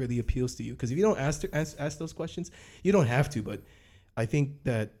 Right. what really appeals to you. Because if you don't ask those questions, you don't have to. But I think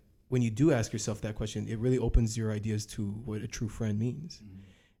that when you do ask yourself that question, it really opens your ideas to what a true friend means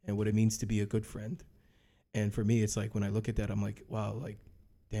and what it means to be a good friend. And for me, it's like when I look at that, I'm like, wow, like,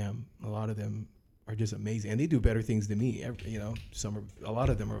 damn, a lot of them are just amazing. And they do better things than me. A lot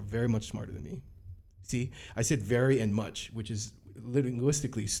of them are very much smarter than me. See, I said very and much, which is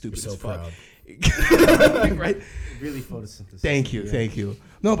linguistically stupid So as fuck. proud. Right? Really photosynthesis. Thank you. Yeah. Thank you.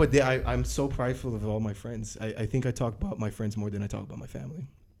 No, but I'm so prideful of all my friends. I think I talk about my friends more than I talk about my family.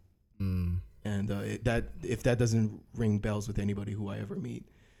 Mm. And if that doesn't ring bells with anybody who I ever meet,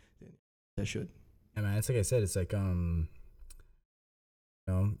 then that should. Yeah, man. It's like I said. It's like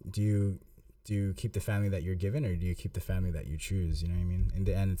do you keep the family that you're given, or do you keep the family that you choose? You know what I mean? In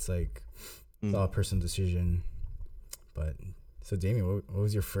the end, it's like it's all a personal decision. But so, Damien, what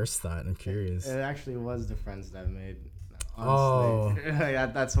was your first thought? I'm curious. It actually was the friends that I've made. Oh. Honestly.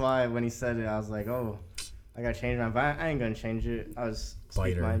 That's why when he said it, I was like, oh, I gotta change mine. But I ain't gonna change it. I was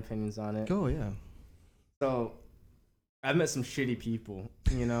speaking Biter. my opinions on it. Go, yeah. So I've met some shitty people,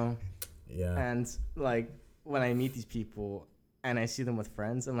 you know? Yeah. And like when I meet these people and I see them with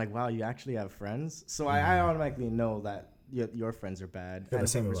friends, I'm like, wow, you actually have friends. So I automatically know that your friends are bad, Feel the and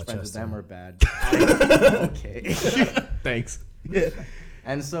same whoever's about friends with Chester. them are bad. Okay. Thanks.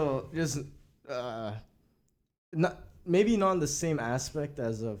 And so just maybe not in the same aspect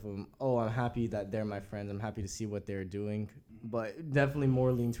as of oh, I'm happy that they're my friends, I'm happy to see what they're doing, but definitely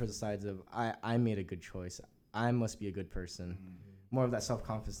more leaning towards the sides of I made a good choice, I must be a good person. More of that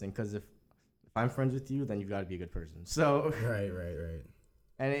self-confidence thing, because if I'm friends with you, then you've got to be a good person. So Right.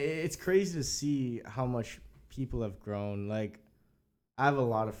 and it's crazy to see how much people have grown. Like I have a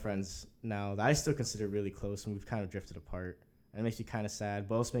lot of friends now that I still consider really close, and we've kind of drifted apart. And it makes me kind of sad,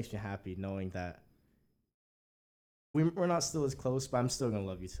 but also makes me happy knowing that we're not still as close, but I'm still going to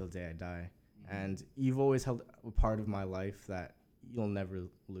love you till the day I die. And you've always held a part of my life that you'll never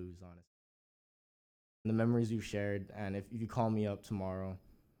lose, honestly. And the memories we've shared, and if you call me up tomorrow,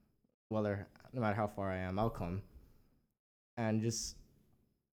 no matter how far I am, I'll come. And it's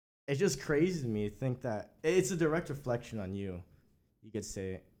just crazy to me to think that it's a direct reflection on you. You could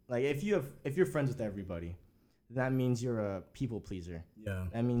say, like, if you're friends with everybody, that means you're a people pleaser. Yeah.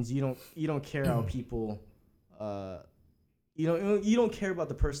 That means you don't care how people, you don't care about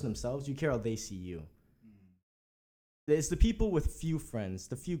the person themselves. You care how they see you. It's the people with few friends,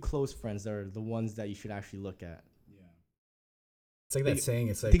 the few close friends, that are the ones that you should actually look at. Yeah. It's like that saying.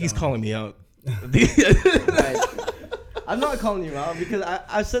 It's like I think he's calling me out. Like, I'm not calling you out because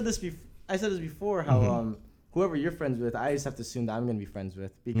I said this before. How whoever you're friends with, I just have to assume that I'm gonna be friends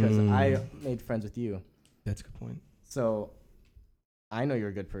with because I made friends with you. That's a good point. So I know you're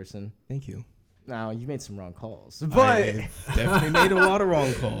a good person. Thank you. Now you made some wrong calls, I but definitely made a lot of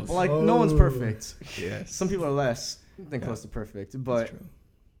wrong calls. like no one's perfect. Yes. Some people are less than close to perfect, but That's true.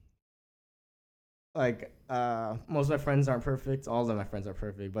 like most of my friends aren't perfect. All of my friends are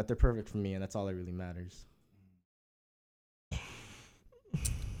perfect, but they're perfect for me, and that's all that really matters.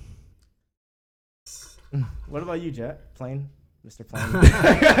 What about you, Jett? Plane, Mr. Plane.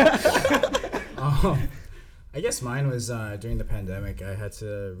 I guess mine was during the pandemic.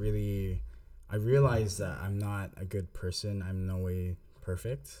 I I realized that I'm not a good person. I'm no way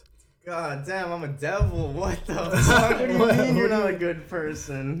perfect. God damn, I'm a devil. What the fuck? What do you mean you're not a good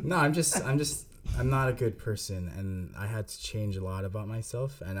person? No, I'm not a good person, and I had to change a lot about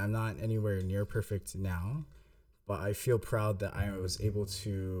myself, and I'm not anywhere near perfect now, but I feel proud that I was able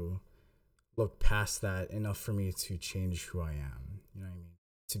to look past that enough for me to change who I am. You know what I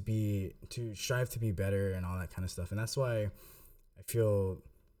mean? To strive to be better and all that kind of stuff. And that's why I feel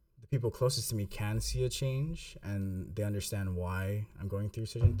the people closest to me can see a change, and they understand why I'm going through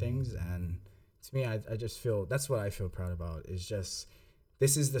certain things. And to me, I just feel that's what I feel proud about, is just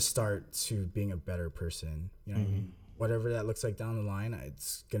this is the start to being a better person. You know what I mean? Whatever that looks like down the line,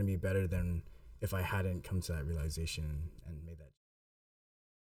 it's going to be better than if I hadn't come to that realization and made that.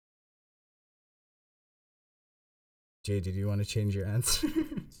 Jay, did you want to change your answer?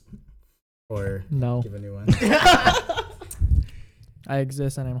 Or No. give a new one? I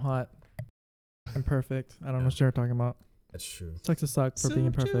exist and I'm hot. I'm perfect. I don't know what you're talking about. That's true. Sucks to suck for being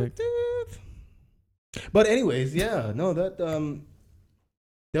imperfect. But anyways, yeah, no,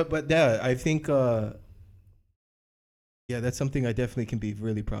 I think, that's something I definitely can be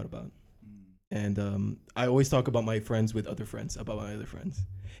really proud about. And I always talk about my friends with other friends, about my other friends.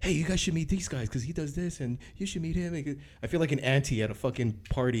 Hey, you guys should meet these guys because he does this, and you should meet him. I feel like an auntie at a fucking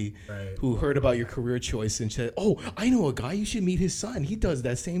party who heard about your career choice and said, "Oh, I know a guy. You should meet his son. He does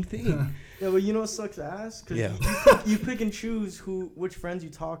that same thing." Yeah, but you know what sucks ass? Cause you pick and choose which friends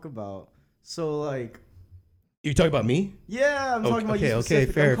you talk about. So like, You talking about me? yeah, I'm talking about you okay,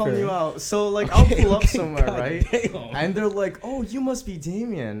 specific. fair, I'm calling fair. you out. So like, I'll pull up somewhere, God right? damn. And they're like, "Oh, you must be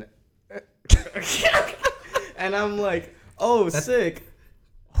Damien," and I'm like, "Oh, sick.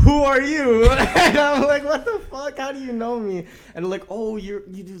 Who are you?" And I'm like, "What the fuck? How do you know me?" And they're like, "Oh, you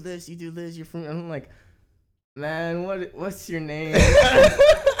do this, you're from." And I'm like, "Man, what's your name?"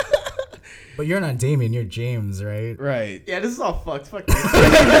 But you're not Damien, you're James, right? Right. Yeah, this is all fucked. Fuck this.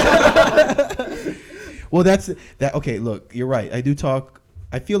 Well, that's that. Okay, look, you're right.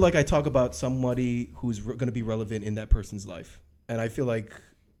 I feel like I talk about somebody who's going to be relevant in that person's life. And I feel like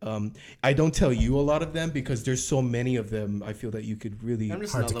I don't tell you a lot of them because there's so many of them. I feel that you could really. I'm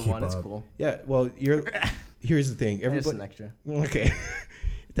just Hard to another keep one. It's up. cool. Yeah, well, here's the thing. Just Everybody. an extra. Okay.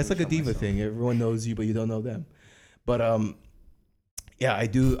 That's like a Show diva myself. thing. Everyone knows you, but you don't know them. But yeah, I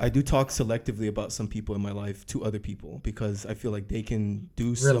do talk selectively about some people in my life to other people because I feel like they can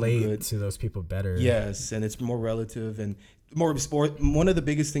do some Relate good. to those people better. Yes, and it's more relative and more sport. One of the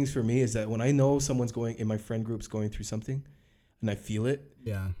biggest things for me is that when I know someone's going in my friend group's going through something, and I feel it,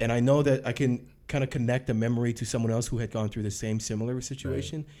 Yeah. and I know that I can kind of connect a memory to someone else who had gone through the same similar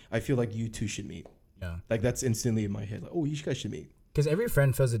situation. I feel like you two should meet. Yeah. Like that's instantly in my head. Like, oh, you guys should meet. Because every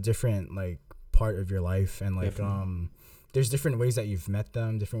friend fills a different like part of your life, and like Definitely. there's different ways that you've met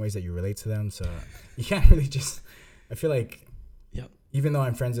them, different ways that you relate to them. So you can't really just. I feel like. Yeah. Even though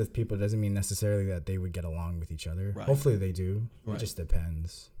I'm friends with people, doesn't mean necessarily that they would get along with each other. Right. Hopefully they do. Right. It just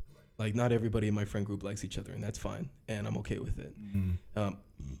depends. Like not everybody in my friend group likes each other, and that's fine, and I'm okay with it. Mm.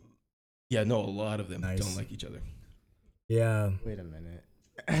 Yeah, no, a lot of them Nice. don't like each other. Yeah. Wait a minute.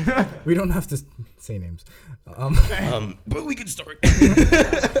 We don't have to say names. But we can start.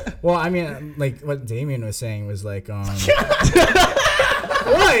 Well, I mean, like what Damien was saying was like,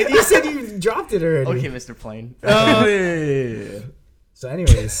 what? You said you dropped it already. Okay, Mr. Plain. Oh yeah. So,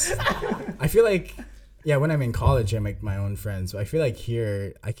 anyways, I feel like, yeah, when I'm in college, I make my own friends. But I feel like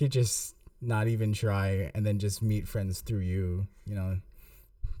here, I could just not even try and then just meet friends through you, you know.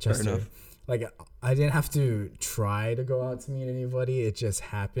 Just enough. like, I didn't have to try to go out to meet anybody. It just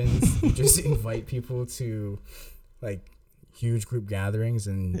happens. You just invite people to, like, huge group gatherings,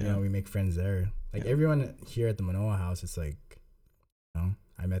 and, you know, we make friends there. Like, everyone here at the Manoa house, it's like, you know,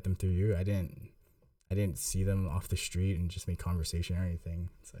 I met them through you. I didn't see them off the street and just make conversation or anything.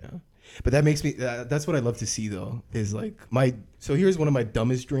 It's like, But that makes me. That's what I love to see, though. Is like So here's one of my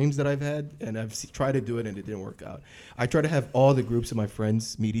dumbest dreams that I've had, and I've tried to do it, and it didn't work out. I try to have all the groups of my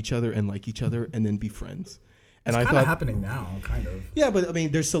friends meet each other and like each other, and then be friends. And it's I kind of thought, happening now, kind of. yeah, but I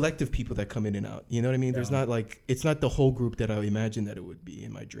mean, there's selective people that come in and out. You know what I mean? There's not like it's not the whole group that I imagined that it would be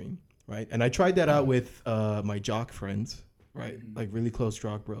in my dream, right? And I tried that out with my jock friends, right? Like really close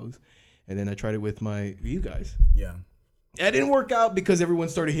jock bros, and then I tried it with you guys. Yeah. It didn't work out because everyone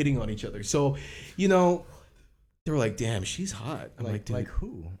started hitting on each other. So, you know, they were like, "Damn, she's hot." I'm like, "Dude, like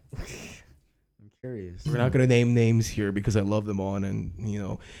who? I'm curious. we're not gonna name names here because I love them all, and you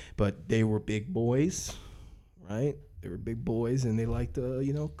know, but they were big boys, right? They were big boys, and they liked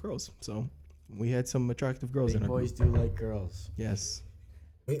girls. So we had some attractive girls in Big our boys group. do like girls. Yes.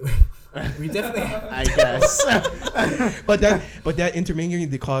 We definitely. I guess. but that intermingling,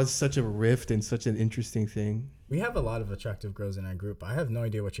 they cause such a rift and such an interesting thing. We have a lot of attractive girls in our group. I have no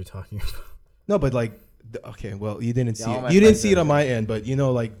idea what you're talking about. No, but like, okay, well, you didn't see all my it. You didn't friends see it are on my end, but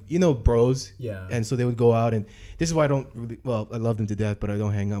bros. Yeah. And so they would go out, and this is why I don't really. Well, I love them to death, but I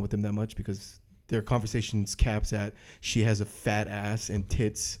don't hang out with them that much because their conversations caps at she has a fat ass and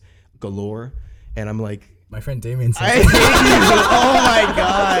tits galore, and I'm like, My friend Damien said. I hate you. Oh my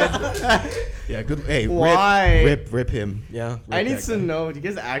god. yeah, good. Hey, Why? rip him. Yeah. I rip need that to guy. know. Do you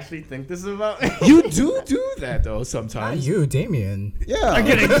guys actually think this about me? You do that though Not sometimes. you, Damien. Yeah. I'm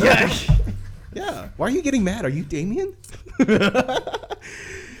getting Yeah. Why are you getting mad? Are you Damien?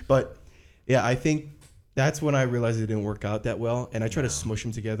 But yeah, I think that's when I realized it didn't work out that well. And I try to smush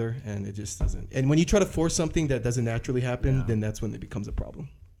them together and it just doesn't. And when you try to force something that doesn't naturally happen, then that's when it becomes a problem.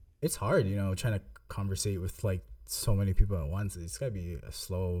 It's hard, trying to conversate with like so many people at once. It's gotta be a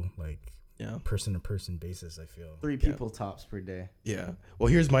slow, like, person to person basis. I feel 3 people tops per day. Yeah. Well,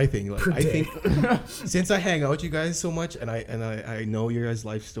 here's my thing. Like, Per I day. think since I hang out with you guys so much, and I know your guys'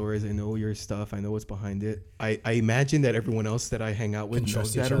 life stories, I know your stuff, I know what's behind it. I imagine that everyone else that I hang out with Can knows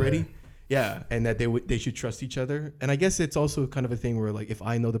trust each that already. other. Yeah, and that they should trust each other. And I guess it's also kind of a thing where like if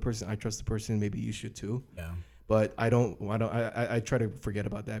I know the person, I trust the person, maybe you should too. yeah. But I try to forget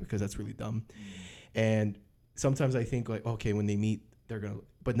about that because that's really dumb. And sometimes I think like, okay, when they meet, they're gonna.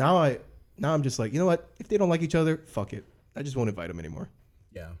 But now I'm just like, you know what? If they don't like each other, fuck it. I just won't invite them anymore.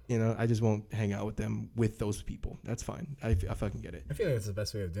 Yeah. I just won't hang out with them with those people. That's fine. I fucking get it. I feel like it's the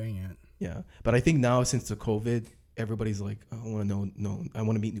best way of doing it. Yeah. But I think now since the COVID, everybody's like, I want to know. I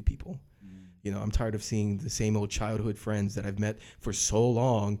want to meet new people. I'm tired of seeing the same old childhood friends that I've met for so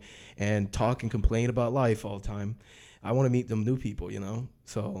long and talk and complain about life all the time. I want to meet them new people,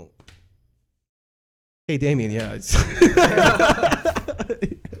 So, hey, Damien, yeah.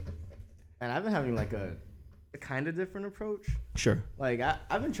 And I've been having like a kind of different approach. Sure. Like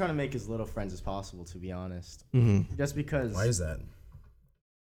I've been trying to make as little friends as possible, to be honest. Mm-hmm. Just because. Why is that?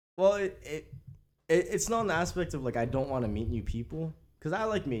 Well, it's not an aspect of like I don't want to meet new people, because I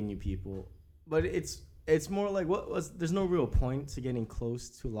like meeting new people, but it's more like there's no real point to getting close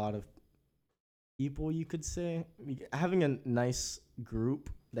to a lot of people, you could say. Having a nice group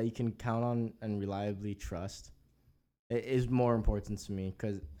that you can count on and reliably trust is more important to me,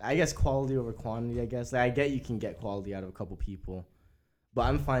 because I guess quality over quantity, I guess. Like, I get you can get quality out of a couple people, but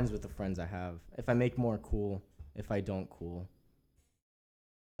I'm fine with the friends I have. If I make more, cool. If I don't, cool.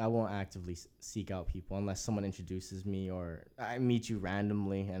 I won't actively seek out people unless someone introduces me or I meet you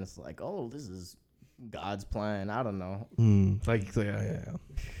randomly and it's like, oh, this is God's plan. I don't know. Yeah.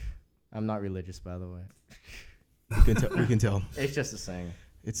 I'm not religious, by the way. We can tell. It's just a saying.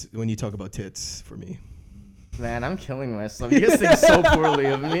 It's when you talk about tits for me. Man, I'm killing myself. You guys think so poorly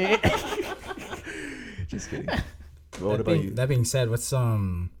of me. Just kidding. What about you? That being said, what's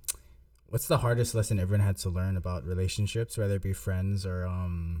the hardest lesson everyone had to learn about relationships, whether it be friends or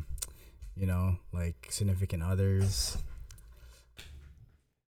like significant others?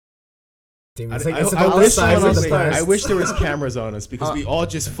 I wish there was cameras on us because we all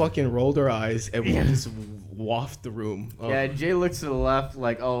just fucking rolled our eyes and we just waft the room. Oh. Yeah, Jay looks to the left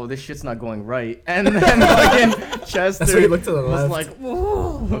like, oh, this shit's not going right. And then fucking Chester That's why he looked to the was left. like,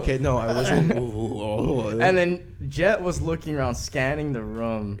 whoa. Okay, no, I wasn't. And then Jet was looking around, scanning the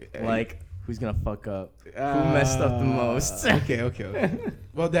room like, who's going to fuck up? Who messed up the most? Okay.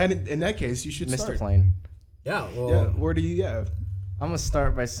 Well, then in that case, you should Mr. start. Plane. Yeah, well, Yeah, where do you have? I'm going to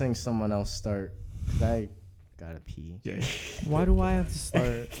start by saying someone else start. 'Cause I got to pee. Jay. Why do I have to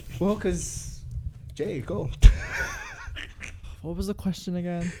start? Well, because Jay, go. What was the question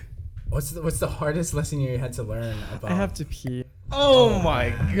again? what's the hardest lesson you had to learn about? I have to pee. Oh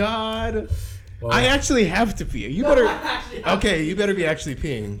my God. Well, I actually have to pee. You better. Okay, you better be actually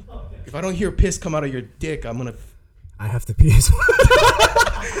peeing. If I don't hear piss come out of your dick, I'm gonna. I have to pee as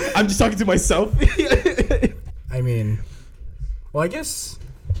well. I'm just talking to myself. I mean, well, I guess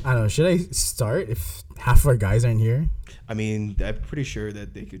I don't know. Should I start if half of our guys aren't here? I mean, I'm pretty sure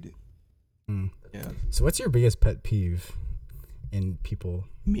that they could. Yeah. So, what's your biggest pet peeve in people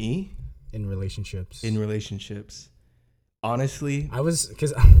Me in relationships? in relationships. Honestly,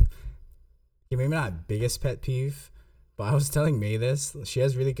 Because maybe not biggest pet peeve, but I was telling May this. She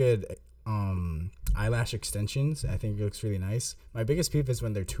has really good eyelash extensions. I think it looks really nice. My biggest peeve is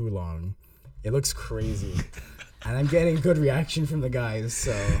when they're too long. It looks crazy, and I'm getting good reaction from the guys.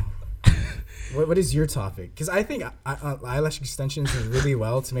 So, what is your topic? Because I think eyelash extensions do really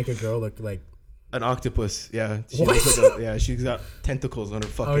well to make a girl look like. an octopus. Yeah. What? She's got tentacles on her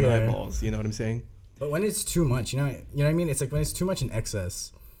fucking Okay. eyeballs. You know what I'm saying? But when it's too much, you know what I mean? It's like when it's too much in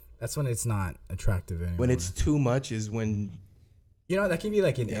excess. That's when it's not attractive anymore. When it's too much is when. that can be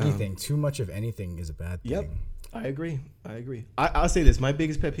like in Yeah. anything. Too much of anything is a bad thing. Yep. I agree. I'll say this. My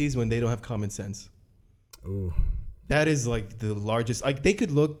biggest pet peeve is when they don't have common sense. Ooh. That is like the largest. Like they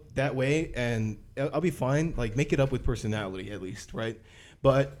could look that way and I'll be fine. Like make it up with personality at least, right?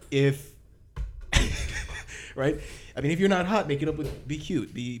 But if, right? I mean, if you're not hot, make it up with be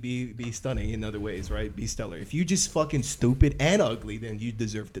cute, be stunning in other ways, right? Be stellar. If you just fucking stupid and ugly, then you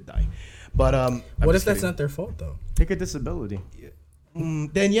deserve to die. But what if that's not their fault though? Take a disability.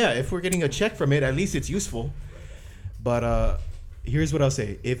 Then yeah, if we're getting a check from it, at least it's useful. But here's what I'll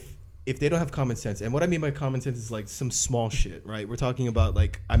say: if they don't have common sense, and what I mean by common sense is like some small shit, right? We're talking about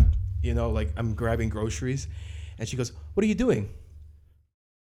like I'm grabbing groceries, and she goes, "What are you doing?"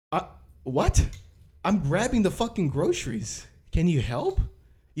 What? I'm grabbing the fucking groceries. Can you help?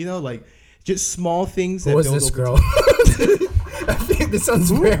 Like just small things. Who that was build this over girl? I think this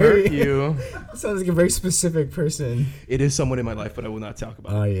sounds You. sounds like a very specific person. It is someone in my life, but I will not talk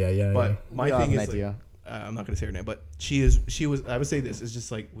about. Oh yeah. But my You have thing an is, idea. like, I'm not gonna say her name, but she was. I would say this is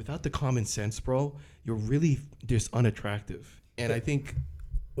just like without the common sense, bro. You're really just unattractive, and I think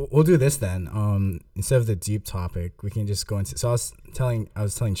We'll do this then. Instead of the deep topic, we can just go into. So I was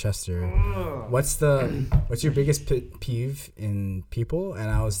telling Chester, what's your biggest pet peeve in people? And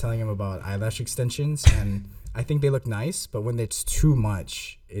I was telling him about eyelash extensions, and I think they look nice, but when it's too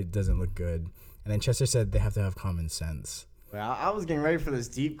much, it doesn't look good. And then Chester said they have to have common sense. Well, I was getting ready for this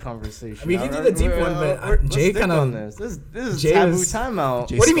deep conversation. I mean, you did the deep one, but let's Jay stick kind on of. this. This is Jay taboo was- timeout.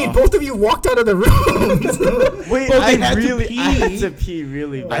 Jay What do you mean? scoffed. Both of you walked out of the room. Wait, Both I had to really pee. I had to pee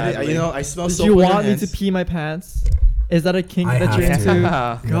really I badly. I smell Did soap you on your want me to hands. pee my pants? Is that a kink I that you're have to. into?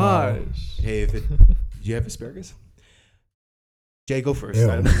 Yeah. Gosh. Hey, do you have asparagus? Jay, go first. Ew.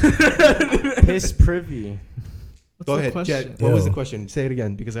 I don't- Piss privy. What's Go the ahead, question? Jet. What was the Ew. question? Say it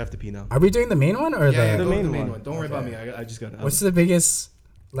again because I have to pee now. Are we doing the main one or Yeah, the? go with the main main one. one. Don't worry about Okay. me. I just got. What's the biggest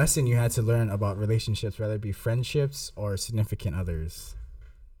lesson you had to learn about relationships, whether it be friendships or significant others?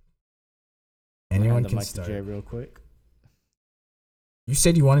 Anyone Hand the can mic to Jay start. real quick. You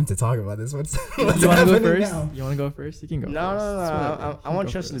said you wanted to talk about this. What's You want to go happening first? now? You want to go first? You can go No, first. no, no. It's whatever. I You want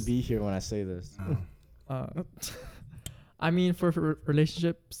go Chester to first. be here when I say this. Oh, I mean, for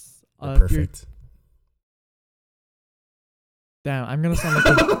relationships, you're if you're- perfect. Damn, I'm gonna sound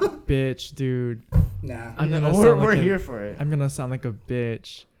like a bitch, dude. Nah. I'm gonna we're sound like a- here for it. I'm gonna sound like a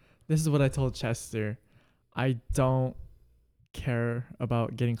bitch. This is what I told Chester. I don't care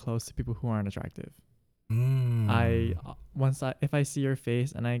about getting close to people who aren't attractive. I if I see your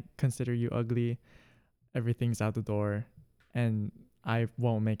face and I consider you ugly, everything's out the door, and I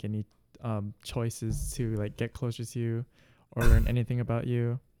won't make any choices to like get closer to you or learn anything about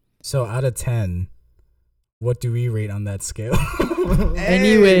you. So out of 10, what do we rate on that scale?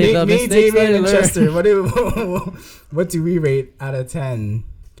 Anyway, the me, mistakes Damien, I and learned. Chester. What do we rate out of 10?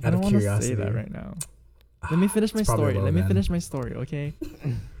 I Out don't of want to curiosity. say that right now. Let me finish my It's probably story. low Let me then. finish my story, okay?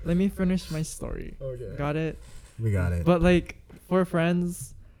 Let me finish my story. Okay. Got it? We got it. But like for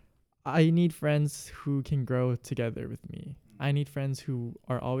friends, I need friends who can grow together with me. I need friends who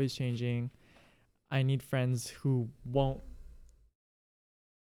are always changing. I need friends who won't.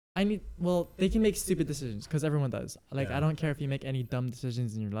 They can make stupid decisions because everyone does. Like, Yeah. I don't care if you make any dumb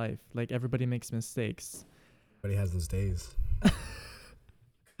decisions in your life. Like, everybody makes mistakes. Everybody has those days.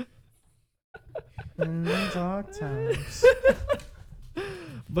 In the dark times.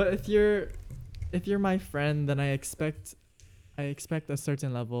 But if you're my friend, then I expect a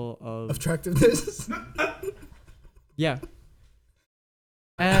certain level of Attractiveness. yeah.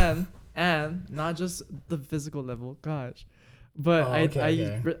 And not just the physical level, gosh. But Oh,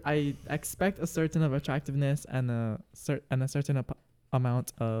 okay. I expect a certain of attractiveness and a certain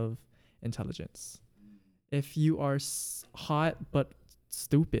amount of intelligence. If you are hot but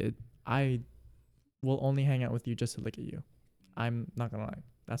stupid, I will only hang out with you just to look at you. I'm not gonna lie.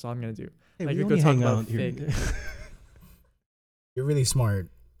 That's all I'm gonna do. Hey, Like, we you could only talk hang about out here. fake. You're really smart.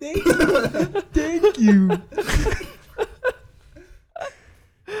 Thank you.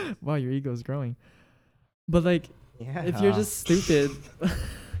 Wow, your ego's growing. But like, Yeah. if you're just stupid,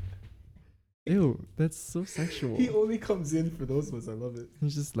 ew, that's so sexual. He only comes in for those ones. I love it.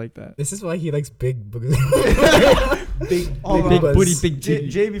 He's just like that. This is why he likes big Big, Oh, Big buzz. booty, big Jay, titty.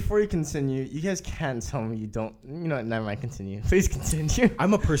 Jay, before you continue, you guys can't tell me you don't. You know what? Never mind. Continue. Please continue.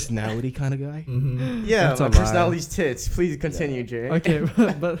 I'm a personality kind of guy. Mm-hmm. Yeah, That's a my lie. personality's tits. Please continue, Jay. Okay,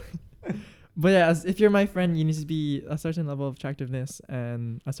 but yeah, if you're my friend, you need to be a certain level of attractiveness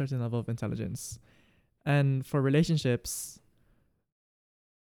and a certain level of intelligence. And for relationships,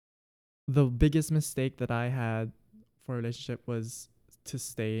 the biggest mistake that I had for a relationship was to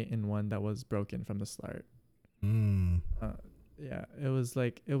stay in one that was broken from the start. Mm. Yeah, it was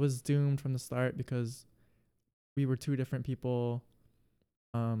like it was doomed from the start because we were two different people.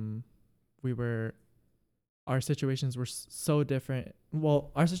 Our situations were so different.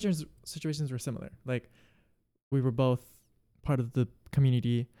 Well, our situations were similar. Like, we were both part of the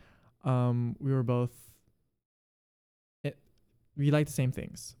community. We were both. We liked the same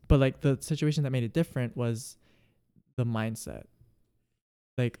things, but like the situation that made it different was the mindset.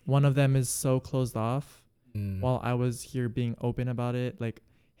 Like, one of them is so closed off, while I was here being open about it. Like,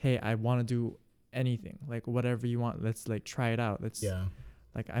 hey, I want to do anything, like whatever you want. Let's like try it out. Let's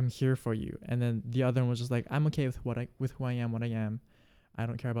like, I'm here for you. And then the other one was just like, I'm okay with who I am, what I am. I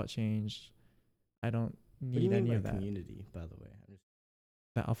don't care about change. I don't need any of that. Community, by the way.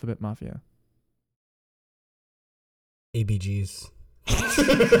 The Alphabet Mafia. ABGs.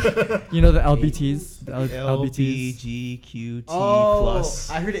 You know the LBTs? The LBTs. LBGQT plus.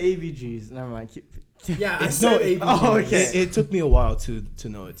 I heard ABGs. Never mind. Yeah, I said ABGs. Oh, okay. It took me a while to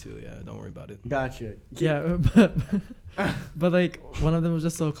know it too. Yeah, don't worry about it. Gotcha. Yeah, but like one of them was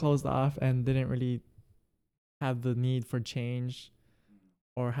just so closed off and didn't really have the need for change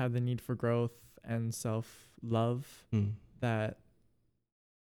or have the need for growth and self-love that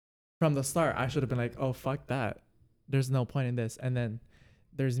from the start I should have been like, oh, fuck that. There's no point in this. And then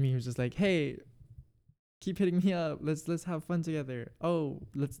there's me who's just like, hey, keep hitting me up. Let's have fun together. Oh,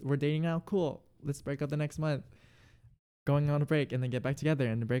 we're dating now. Cool. Let's break up the next month. Going on a break and then get back together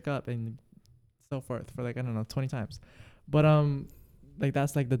and break up and so forth for like, I don't know, 20 times. But like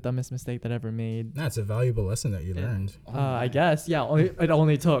that's like the dumbest mistake that I ever made. That's a valuable lesson that you learned. I guess, yeah. It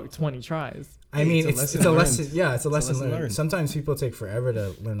only took 20 tries. I mean, it's a lesson. Yeah, it's a lesson learned. Sometimes people take forever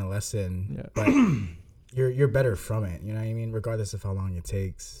to learn a lesson, but you're better from it. You know what I mean? Regardless of how long it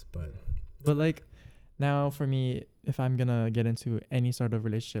takes. But like now for me, if I'm gonna get into any sort of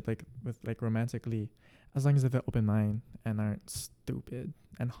relationship, like with like romantically, as long as they have an open mind and aren't stupid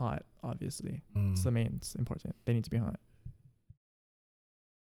and hot, obviously, it's the main. It's important. They need to be hot.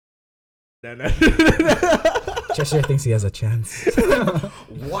 Cheshire thinks he has a chance.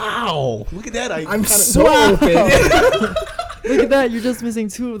 Wow! Look at that. I'm so open. Look at that. You're just missing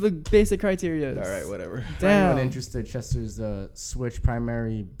two of the basic criteria. All right, whatever. For anyone interested, Chester's switch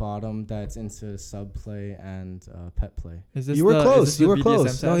primary bottom that's into sub play and pet play. Is this you were close. You were close.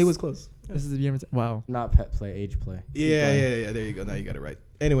 test? No, he was close. This is the BMS. Wow. Not pet play, age play. Yeah. There you go. Now you got it right.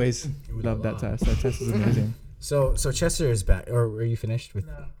 Anyways, Love that test. That test is amazing. So Chester is back. Or are you finished with?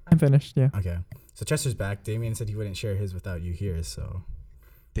 No. I'm finished. Yeah. Okay. So Chester's back. Damien said he wouldn't share his without you here. So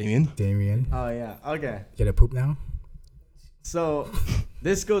Damien. Oh yeah. Okay. Get a poop now. So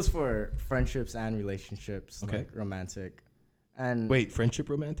this goes for friendships and relationships, like romantic. And wait, friendship,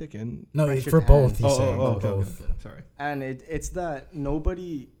 romantic, and no, for both. He's saying okay. both. Sorry. And it's that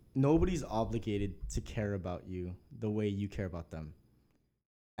nobody's obligated to care about you the way you care about them.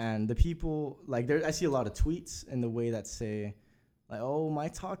 And the people like I see a lot of tweets in the way that say, like, oh, my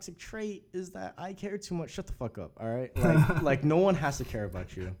toxic trait is that I care too much. Shut the fuck up, all right? Like no one has to care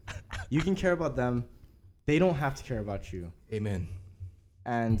about you. You can care about them. They don't have to care about you. Amen.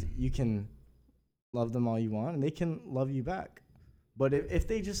 And you can love them all you want, and they can love you back. But if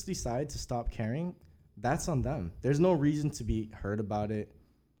they just decide to stop caring, that's on them. There's no reason to be hurt about it.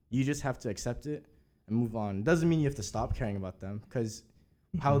 You just have to accept it and move on. It doesn't mean you have to stop caring about them, because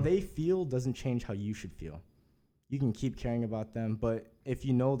how they feel doesn't change how you should feel. You can keep caring about them, but if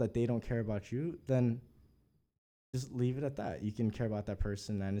you know that they don't care about you, then just leave it at that. You can care about that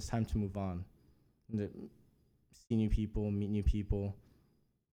person, and it's time to move on. See new people, meet new people,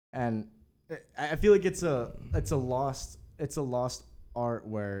 and I feel like it's a lost art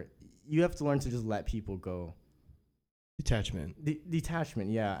where you have to learn to just let people go. Detachment,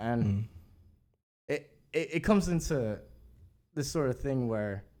 yeah, and it comes into this sort of thing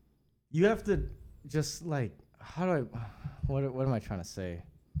where you have to just like, what am I trying to say?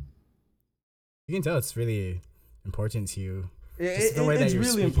 You can tell it's really important to you. It's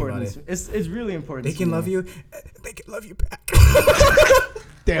really important. It's really important. They can love you. They can love you back.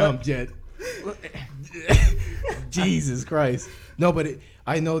 Damn, Jett. Jesus Christ. No, but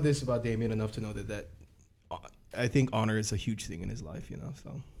I know this about Damien enough to know that I think honor is a huge thing in his life.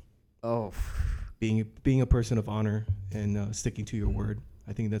 So, being a person of honor and sticking to your word,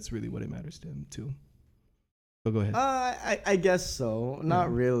 I think that's really what it matters to him too. So go ahead. I guess so.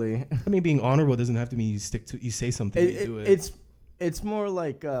 Not really. I mean, being honorable doesn't have to mean you say something. You do it. It's more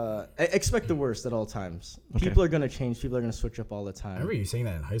like expect the worst at all times. Okay. People are gonna change. People are gonna switch up all the time. I remember you saying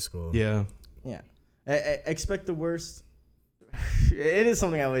that in high school. Yeah. Expect the worst. It is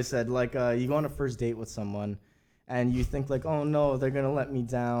something I always said. Like you go on a first date with someone, and you think like, oh no, they're gonna let me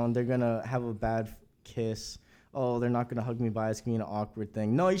down, they're gonna have a bad kiss, oh, they're not gonna hug me bye, it's gonna be an awkward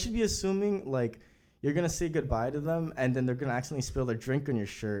thing. No, you should be assuming like you're gonna say goodbye to them, and then they're gonna accidentally spill their drink on your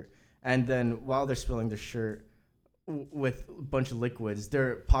shirt, and then while they're spilling their shirt with a bunch of liquids,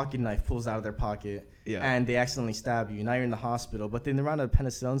 their pocket knife pulls out of their pocket, and they accidentally stab you. Now you're in the hospital, but then they're out of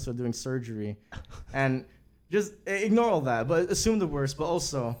penicillin, so doing surgery, and just ignore all that, but assume the worst, but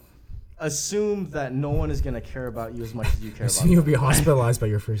also assume that no one is gonna care about you as much as you care about You'll them. be hospitalized by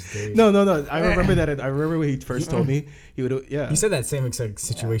your first date. No. I remember that. I remember when he first told me he would. Yeah. You said that same exact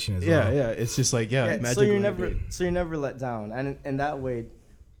situation as well. Yeah. It's just like imagine so you're going never on a date. so you're never let down, and in that way,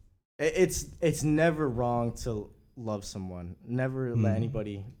 it's never wrong to love someone. Never let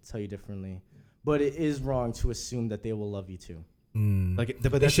anybody tell you differently, but it is wrong to assume that they will love you too. Like,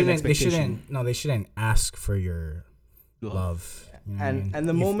 but They that's an expectation. they shouldn't ask for your love. You know what I mean? And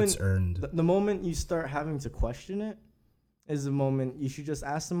the If moment it's earned. the moment you start having to question it is the moment you should just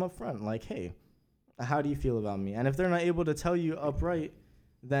ask them up front, like, hey, how do you feel about me? And if they're not able to tell you upright,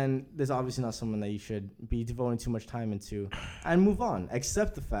 then there's obviously not someone that you should be devoting too much time into, and move on.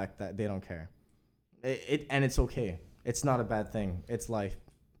 Accept the fact that they don't care. And it's okay. It's not a bad thing. It's life.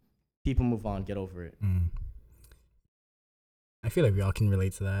 People move on. Get over it. I feel like we all can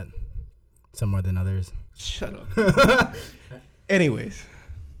relate to that, some more than others. Shut up. Anyways,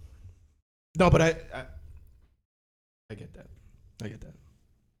 no, but I get that. I get that.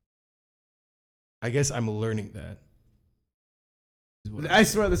 I guess I'm learning that. I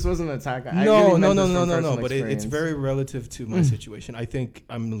swear this wasn't an attack. I No. really meant this from But personal it's experience. very relative to my situation. I think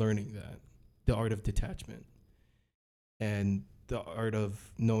I'm learning that, the art of detachment, and the art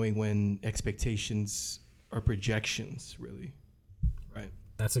of knowing when expectations are projections, really. Right.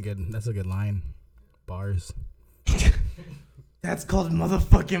 That's a good line. Bars. That's called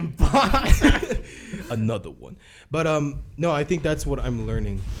motherfucking bot. Another one. But no, I think that's what I'm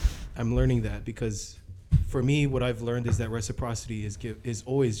learning. I'm learning that because for me, what I've learned is that reciprocity is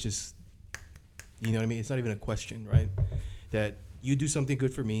always just, you know what I mean? It's not even a question, right? That you do something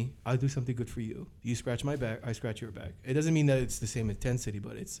good for me, I'll do something good for you. You scratch my back, I scratch your back. It doesn't mean that it's the same intensity,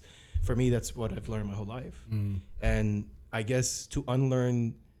 but it's, for me, that's what I've learned my whole life. And I guess to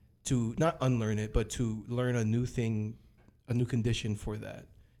not unlearn it, but to learn a new thing, a new condition for that,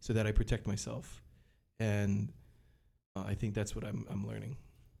 so that I protect myself. And I think that's what I'm learning.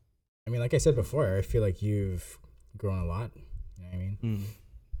 I mean, like I said before, I feel like you've grown a lot. You know what I mean?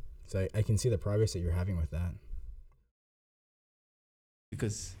 So I can see the progress that you're having with that.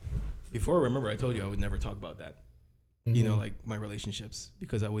 Because before, remember, I told you I would never talk about that. You know, like my relationships,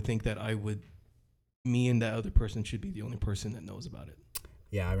 because I would think that me and that other person should be the only person that knows about it.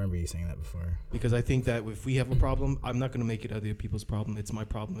 Yeah, I remember you saying that before. Because I think that if we have a problem, I'm not going to make it other people's problem. It's my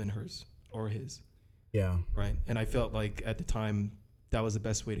problem and hers or his. Yeah. Right. And I felt like at the time that was the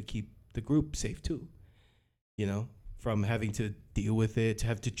best way to keep the group safe too. You know, from having to deal with it, to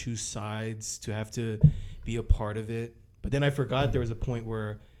have to choose sides, to have to be a part of it. But then I forgot there was a point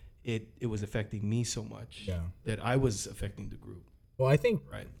where it was affecting me so much that I was affecting the group. Well, I think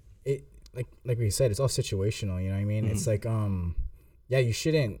right. It like we said, it's all situational. You know what I mean? It's like you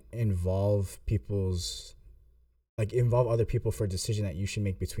shouldn't involve other people for a decision that you should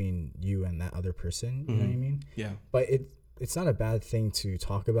make between you and that other person. You know what I mean? Yeah. But it's not a bad thing to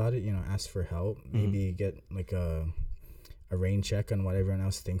talk about it. You know, ask for help. Maybe get like a rain check on what everyone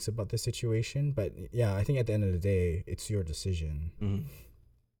else thinks about the situation. But yeah, I think at the end of the day, it's your decision.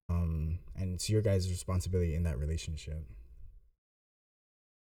 And it's your guys' responsibility in that relationship.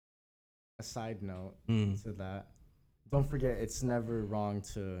 A side note to that. Don't forget, it's never wrong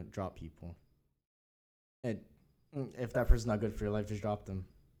to drop people. If that person's not good for your life, just drop them.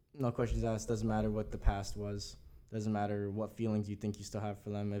 No questions asked. Doesn't matter what the past was. Doesn't matter what feelings you think you still have for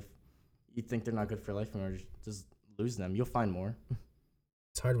them. If you think they're not good for your life anymore, just lose them. You'll find more.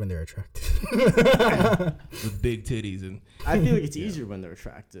 It's hard when they're attractive. With big titties. And I feel like it's easier when they're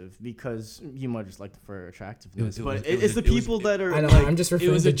attractive because you might just like them for attractiveness. It But was it's the people that are. I know, like, I'm just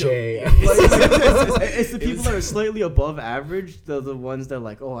referring was to a joke. Jay. it's the people that are slightly above average. They're the ones that are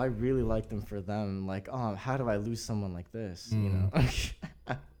like, oh, I really like them for them. Like, oh, how do I lose someone like this? You know.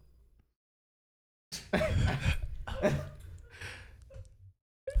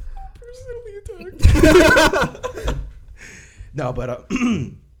 Personally attacked. No, but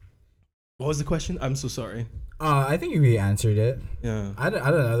what was the question? I'm so sorry. I think we answered it. Yeah. I had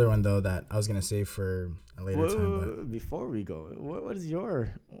another one though that I was gonna save for a later time. But Before we go, what is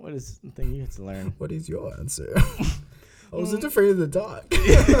the thing you have to learn? what is your answer? I was just afraid of the dog.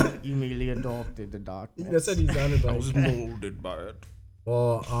 You immediately adopted the darkness. That's what he sounded I like. was molded by it.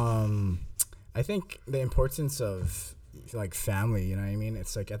 Well, I think the importance of like family, you know what I mean?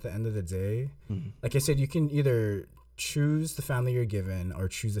 It's like at the end of the day, like I said, you can either choose the family you're given or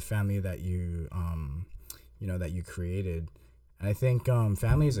choose the family that you that you created. And I think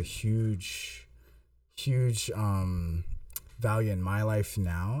family is a huge value in my life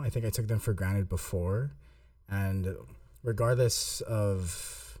now. I think I took them for granted before, and regardless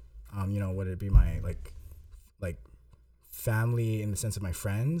of would it be my like family in the sense of my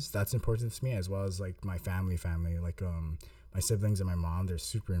friends, that's important to me, as well as like my family like my siblings and my mom, they're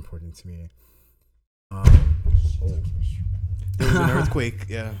super important to me. There was an earthquake.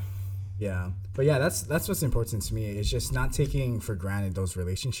 Yeah, but yeah, that's what's important to me. It's just not taking for granted those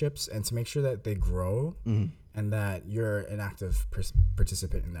relationships, and to make sure that they grow, and that you're an active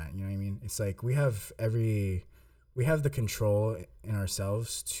participant in that. You know what I mean? It's like we have the control in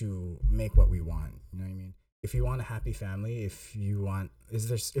ourselves to make what we want. You know what I mean? If you want a happy family, if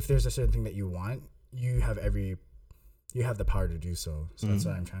there's a certain thing that you want, you have the power to do so. So that's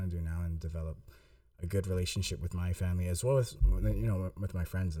what I'm trying to do now, and develop a good relationship with my family, as well as with my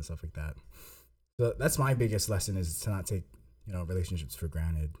friends and stuff like that. So that's my biggest lesson, is to not take relationships for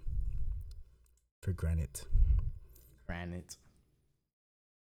granted. Granite.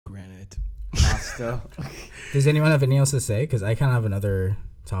 Pasta. Does anyone have anything else to say? Because I kind of have another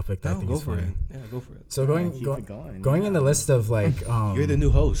topic that I think go is for it. funny. Yeah, go for it. So going in the list of like You're the new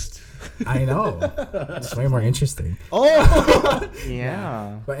host. I know. It's way more interesting. Oh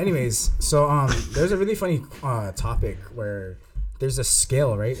yeah. But anyways, so there's a really funny topic where there's a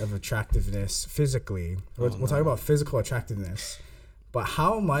scale, right, of attractiveness physically. We'll talk about physical attractiveness, but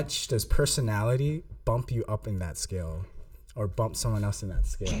how much does personality bump you up in that scale, or bump someone else in that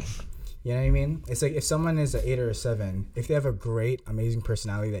scale? You know what I mean? It's like if someone is an 8 or a 7, if they have a great, amazing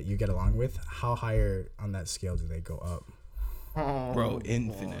personality that you get along with, how higher on that scale do they go up? Bro,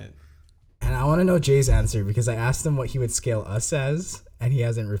 infinite. And I want to know Jay's answer, because I asked him what he would scale us as, and he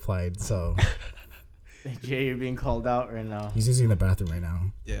hasn't replied. So Jay, you're being called out right now. he's using the bathroom right now.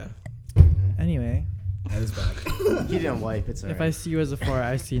 Yeah. Anyway, And he's back. He didn't wipe. It's alright. if I see you as a 4,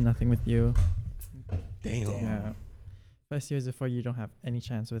 I see nothing with you. Damn. Yeah. If I see you as a 4, you don't have any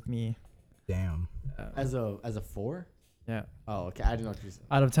chance with me. Damn. as a 4. Yeah. Oh, okay. I didn't know what you said.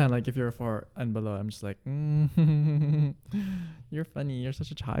 Out of 10, like if you're a 4 and below, I'm just like, you're funny. You're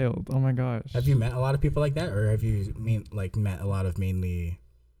such a child. Oh my gosh. Have you met a lot of people like that, or have you met a lot of mainly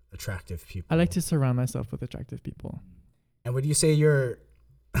attractive people? I like to surround myself with attractive people. And would you say you're?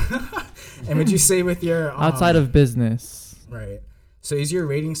 And would you say with your Outside of business. right? So is your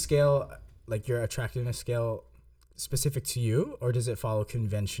rating scale, like your attractiveness scale, specific to you, or does it follow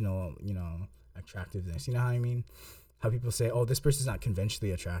conventional, attractiveness? You know how I mean? How people say, "Oh, this person's not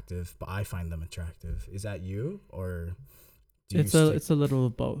conventionally attractive, but I find them attractive." Is that you, or do It's a little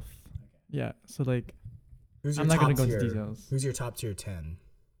of both. Yeah. So like, Who's your I'm not top gonna go into tier? details. Who's your top tier 10?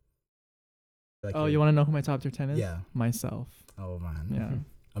 Like Oh, you want to know who my top tier 10 is? Yeah. Myself. Oh man.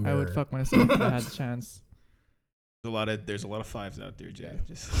 Yeah. A I would mirror. fuck myself if I had the chance. There's a lot of 5s out there, Jay.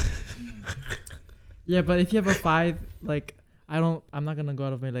 Just Yeah, but if you have a 5, like I'm not gonna go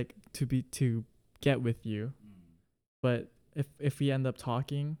out of my like to get with you. But if we end up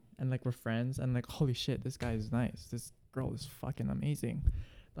talking and like we're friends and like, holy shit, this guy is nice, this girl is fucking amazing,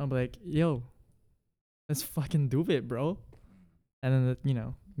 I'll be like, yo, let's fucking do it, bro. And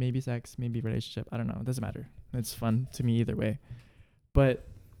then maybe sex, maybe relationship, I don't know, it doesn't matter. It's fun to me either way. But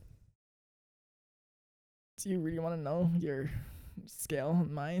do you really want to know your scale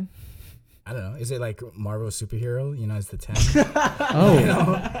and mine? I don't know. Is it like Marvel superhero? As the 10.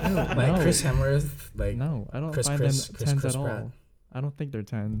 Oh, Like no. Chris Hemsworth. Like No, I don't Chris find Chris- them Chris 10s Chris at Pratt. all. I don't think they're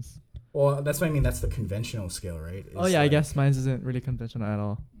 10s. Well, that's what I mean. That's the conventional scale, right? Oh It's yeah, I like- guess mine isn't really conventional at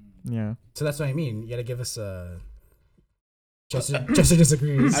all. Yeah. So that's what I mean. You gotta give us a. Jester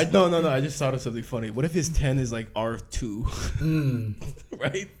disagrees. No. I just thought of something funny. What if his 10 is like R2?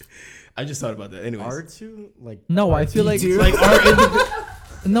 Right? I just thought about that. Anyways. R2? Like No, I feel like R2? Like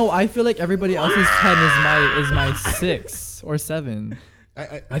no, I feel like everybody else's 10 is my 6 or 7.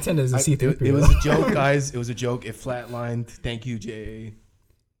 I tend to see through. It was a joke, guys. It was a joke. It flatlined. Thank you, Jay.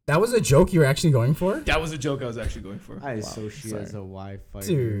 That was a joke you were actually going for, That was a joke I was actually going for. I associate as a Wi-Fi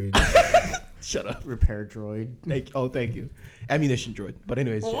dude. Shut up. repair droid. Thank you. Ammunition droid. But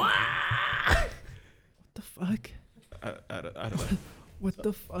anyways. Jay, What the fuck? I don't know. What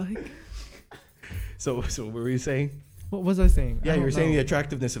the fuck? So what were you saying? What was I saying? Yeah, I you were don't saying the know.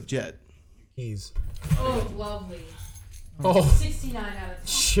 attractiveness of Jett. He's. Oh, lovely. Oh, 69 out of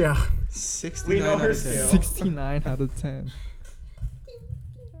 10. yeah. 69 We know out her of 10. scale. 69 out of 10.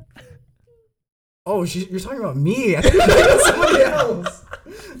 Oh, you're talking about me. I thought you were talking about somebody else.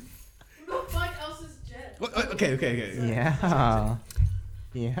 No, fuck Okay. Yeah.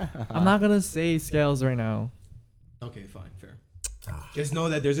 Yeah. I'm not gonna say scales right now. Okay, fine, fair. Just know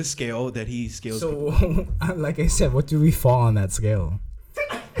that there's a scale that he scales. So, like I said, what do we fall on that scale?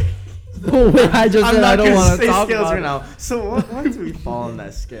 I just said I don't want to say talk scales about right it. now. So what do we fall on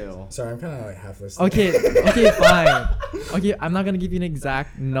that scale? Sorry, I'm kind of like half listening. Okay, fine. Okay, I'm not gonna give you an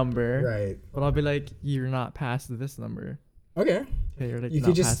exact number, Right. but I'll be like, you're not past this number. Okay. Okay, you're like You not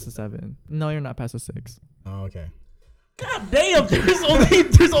could past just- the 7. No, you're not past the 6. Oh, okay. God damn,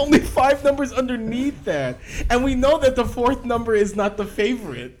 there's only 5 numbers underneath that, and we know that the 4th number is not the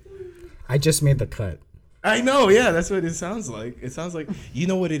favorite. I just made the cut. I know, yeah, that's what it sounds like. It sounds like, you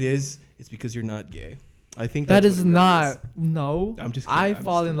know what it is? It's because you're not gay. I think That that's is what it not. is. No. I'm just kidding, I I'm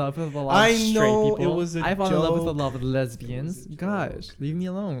fall just in love with a lot I of straight know, people. it was a I fall in love with a joke. lot of lesbians. Gosh, leave me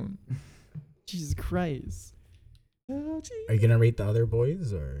alone. Jesus Christ. Are you gonna rate the other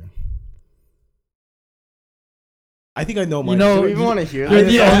boys or? I think I know my. You know, Do we even want to hear you're that?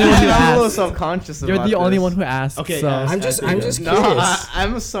 the only one who I'm a little asked. self-conscious You're about the only this. one who asked. Okay, so. ask. I'm just curious. No,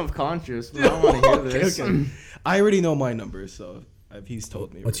 I'm self-conscious, but I want to hear this. Okay. I already know my numbers, so he's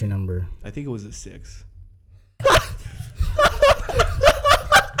told me. What's your number? I think it was a 6.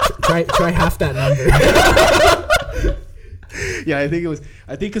 Try half that number. Yeah, I think it was.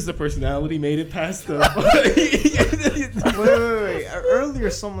 I think because the personality made it past the. Wait. Earlier,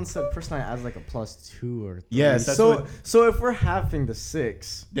 someone said personality adds like a +2 or 3. Yes, that's so what- so if we're halving the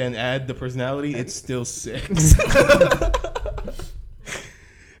 6, Then add the personality, it's still 6.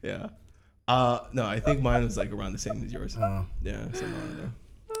 Yeah. No, I think mine was like around the same as yours. Yeah, somewhere around there.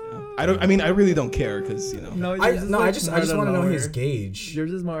 Yeah. I really don't care because No, I just want to know lower. his gauge.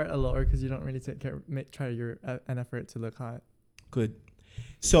 Yours is more a lower because you don't really take care, try an effort to look hot. Good.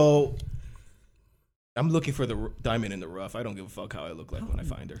 So I'm looking for the diamond in the rough. I don't give a fuck how I look like when I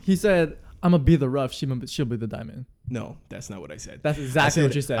find her. He said, "I'm gonna be the rough. She'll be the diamond." No, that's not what I said. That's exactly I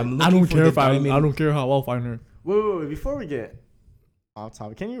what you said. I'm I looking don't for care the if I diamond. don't care how I'll find her. wait. Before we get off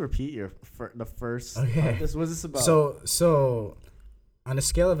topic, can you repeat the first? Okay. This was this about? So, on a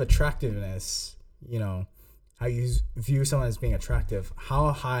scale of attractiveness, how you view someone as being attractive,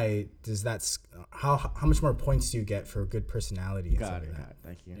 how high does that? How much more points do you get for a good personality? and stuff got it. like that?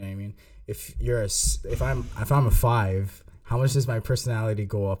 Thank you. You know what I mean? If I'm a 5, how much does my personality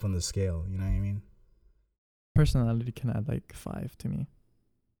go up on the scale? You know what I mean? Personality can add like 5 to me.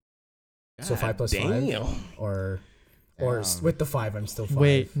 So 5 plus 5, or Damn. with the 5, I'm still 5.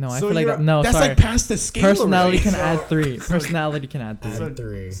 Wait, no, I So feel like you're- no. That's Sorry. like past the scale. Personality already. can add 3. Personality can add 3. Add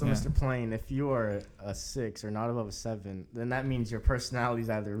 3. So Yeah. Mr. Plain, if you are a 6 or not above a 7, then that means your personality is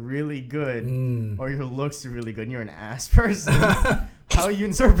either really good or your looks are really good and you're an ass person. How you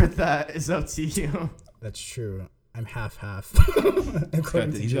interpret that is up to you. That's true. I'm half.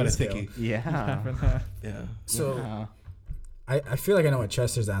 He's got a thicky. Yeah. Yeah. So Yeah. I feel like I know what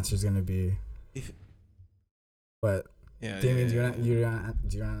Chester's answer is gonna be. If- But Yeah. Damien, yeah, do you want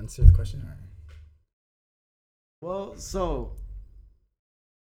to answer the question? Or? Well, so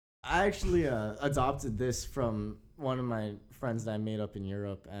I actually adopted this from one of my friends that I made up in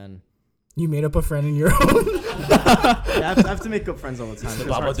Europe, and You made up a friend in Europe. I have to make up friends all the time. The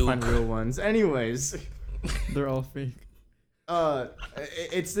It's hard to Babadook. find real ones. Anyways, They're all fake.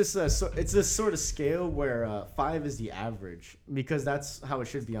 it's this sort of scale where 5 is the average because that's how it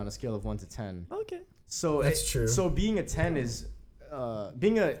should be on a scale of 1 to 10. Okay. So That's true. So being a 10 is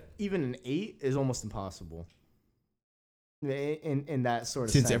even an 8 is almost impossible. In that sort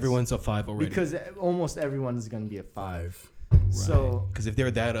of Since sense. everyone's a 5 already. Because almost everyone is going to be a 5. So because if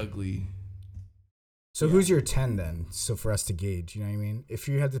they're that ugly, So who's your 10 then? So for us to gauge, you know what I mean? If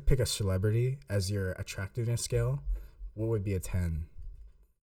you had to pick a celebrity as your attractiveness scale, what would be a 10?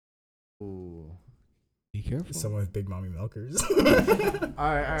 ooh. be careful. Someone with big mommy milkers.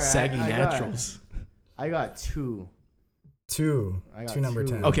 All right. Saggy naturals. I got 2. 2. I got 2 number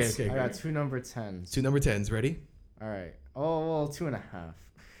 2. 10s. Okay. I got 2 number 10s. 2 number 10s. Ready? All right. Oh, well, 2.5.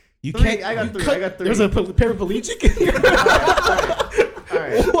 You 3. can't. I got you 3. cut- I got 3. There's a paraplegic. All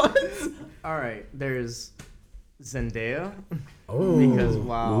right. What? All right. There's Zendaya Oh. because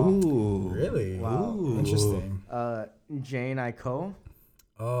wow. Ooh. Really? Wow. Interesting. Jane Aiko.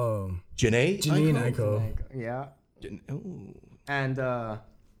 Oh. Janae. Janine Aiko. Yeah. Ooh. And The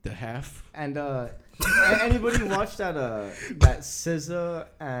half. anybody watch that SZA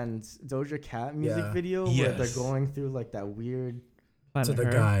and Doja Cat music Yeah. video where Yes. they're going through like that weird To the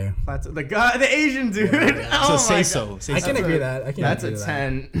Her. guy. plateau? The Asian dude. Yeah. Oh So my say God. so. Say I so. can That's agree a- that. I can That's a agree that.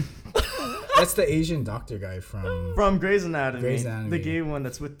 10 That's the Asian doctor guy from. from Grey's Anatomy. Grey's Anatomy. The gay one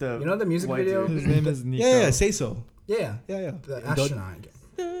that's with the You know the music white video? dude. His name is Nico. Yeah, say so. Yeah. Yeah. The astronaut.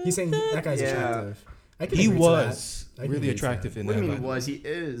 He's saying that guy's Yeah. attractive. I can He agree to was that. I can really agree to attractive that. in What that. do you mean but- was? He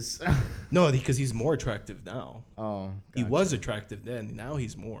is. No, because he's more attractive now. Oh. He gotcha. was attractive then. Now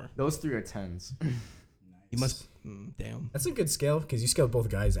he's more. Those 3 are 10s. He must. Damn. That's a good scale because you scale both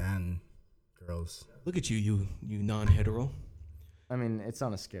guys and girls. Look at you, you non-hetero. I mean, it's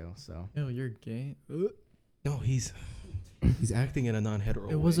on a scale, so. Yo, you're gay. No, he's acting in a non-hetero.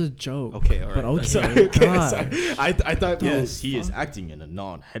 It was way. a joke. Okay, all right. But okay. Sorry, okay, God. sorry. I thought He is acting in a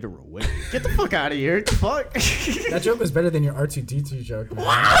non-hetero way. Get the fuck out of here. What the fuck? That joke was better than your R2D2 joke. Man.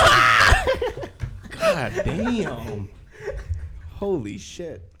 God damn. Holy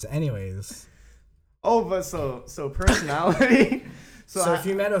shit. So anyways, Oh, but so personality. so if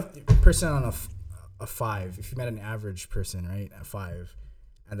you met a person on a 5, if you met an average person, right, at 5,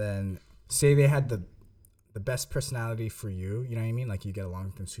 and then say they had the best personality for you, you know what I mean? Like you get along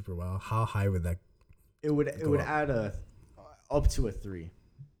with them super well. How high would that? it would up. add up to a 3.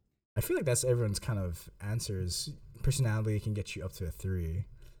 I feel like that's everyone's kind of answers. Personality can get you up to a 3,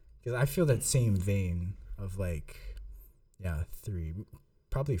 because I feel that same vein of like, yeah, 3,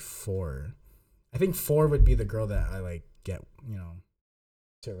 probably 4. I think 4 would be the girl that I like get, you know,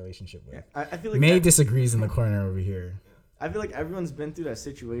 to a relationship with. I feel like May disagrees in the corner over here. I feel like everyone's been through that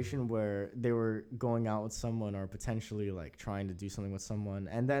situation where they were going out with someone or potentially like trying to do something with someone,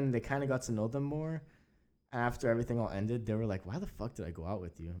 and then they kind of got to know them more. After everything all ended, they were like, "Why the fuck did I go out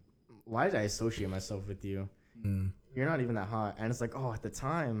with you? Why did I associate myself with you? You're not even that hot." And it's like, "Oh, at the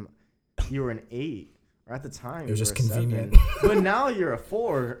time, you were an 8." Or at the time, It was you just were a convenient. 7. But now you're a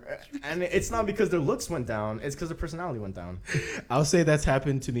 4, and it's not because their looks went down; it's because their personality went down. I'll say that's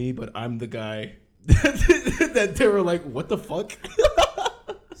happened to me, but I'm the guy that they were like, "What the fuck?"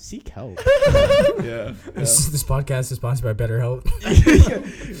 Seek help. Yeah. This podcast is sponsored by BetterHelp.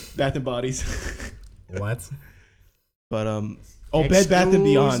 Bath and Bodies. What? But Bed Bath and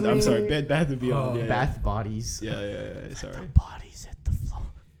Beyond. Excuse I'm me? sorry, Bed Bath and Beyond. Yeah, Bath bodies. Yeah. Sorry. Bodies hit the floor.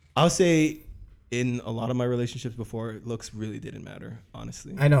 I'll say in a lot of my relationships before, looks really didn't matter,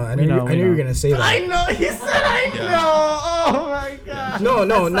 honestly. I know. I We knew know, you were gonna say that. I know. He said I Yeah. know. Oh my god.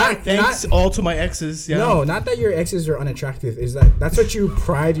 No, not Thanks all to my exes. Yeah. No, not that your exes are unattractive. Is that's what you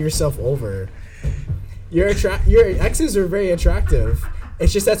pride yourself over? Your exes are very attractive.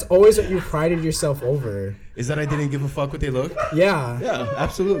 It's just that's always what you prided yourself over. Is that I didn't give a fuck what they look? Yeah. Yeah,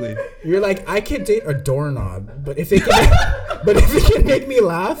 absolutely. You're like, I could date a doorknob, but if it can make me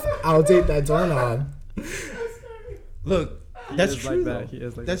laugh, I'll date that doorknob. Look, that's is true. like though. that. He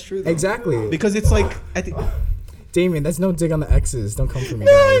is like That's that. true. Though. Exactly. Because it's like I think. Damien, that's no dig on the exes. Don't come for me,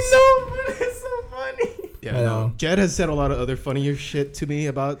 guys. I know, but it's so funny. Yeah, I no. know. Jed has said a lot of other funnier shit to me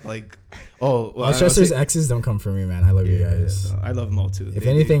about like, oh, well, All Chester's exes don't come for me, man. I love you guys. no, I love them all too. If They-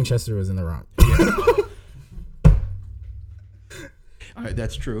 anything, Chester was in the wrong. all right,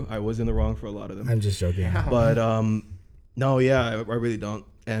 that's true. I was in the wrong for a lot of them. I'm just joking. But no, yeah, I really don't.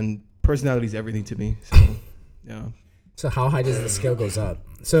 And personality is everything to me. So yeah. So how high does the scale goes up?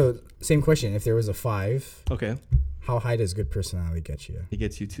 So same question. If there was a 5, Okay. how high does good personality get you? It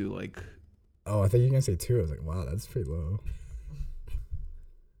gets you to like Oh, I thought you were gonna say 2. I was like, wow, that's pretty low.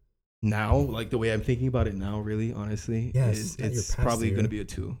 now, like the way I'm thinking about it now, really, honestly, Yes, is not your it's past probably you. going to be a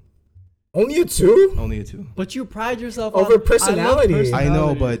 2. Only a 2? Only a 2. But you pride yourself Over on personality. I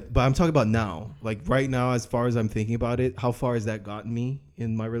know, but I'm talking about now. Like right now, as far as I'm thinking about it, how far has that gotten me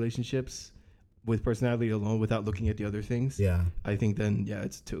in my relationships with personality alone without looking at the other things? Yeah. I think then, yeah,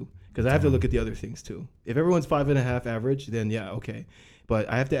 it's 2. Because I have to look at the other things too. If everyone's 5.5 average, then yeah, okay. But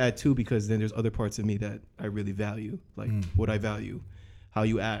I have to add 2 because then there's other parts of me that I really value, like what I value, how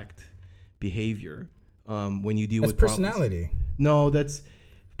you act, behavior, when you deal That's with problems. personality. No, that's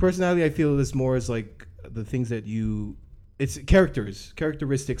personality. I feel is more as like the things that you. It's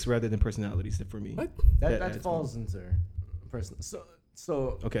characteristics rather than personalities for me. What? That adds falls into person.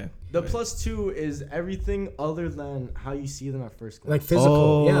 So Okay. the +2 is everything other than how you see them at first glance. Like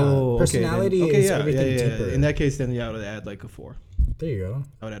physical. Yeah. okay, Personality then, okay, is yeah, everything yeah. deeper. In that case, then yeah, I would add like a 4. There you go.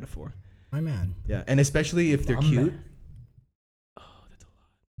 I would add a 4. My man. Yeah, and especially if they're My cute. man.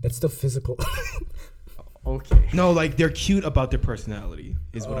 That's still physical. Okay. No, like they're cute about their personality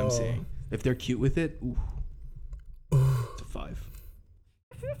is what I'm Oh. saying. If they're cute with it, ooh, it's a 5.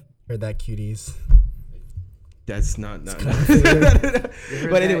 Heard that, cuties. That's not. You heard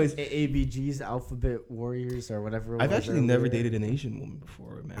But that anyways, ABG's Alphabet Warriors or whatever. it I've was actually never earlier. dated an Asian woman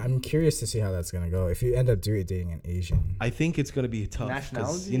before, man. I'm curious to see how that's gonna go. If you end up dating an Asian. I think it's gonna be tough because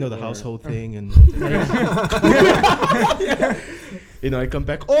Nationality you know the or- household thing and I come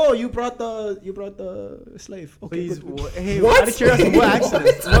back. Oh, you brought the slave. Okay, Please, good. hey, What? out of curiosity, what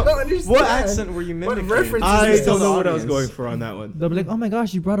accent? I don't understand. What accent were you What mimicking? reference I is don't this? know what I was Audience. going for on that one. They'll be like, oh my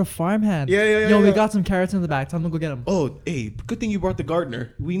gosh, you brought a farmhand. Yeah. Yo, we got some carrots in the back. Tell them to go get them. Oh, hey, good thing you brought the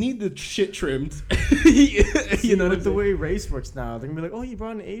gardener. We need the shit trimmed. You you know what I'm with the saying? way race works now, they're gonna be like, "Oh, you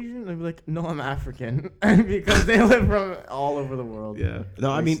brought an Asian?" And I'd be like, "No, I'm African," because they live from all over the world. Yeah. No,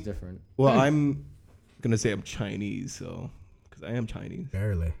 I Race mean, is different. well, I'm gonna say I'm Chinese, so because I am Chinese.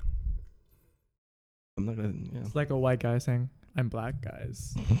 Barely. I'm not gonna. Yeah. It's like a white guy saying, I'm black,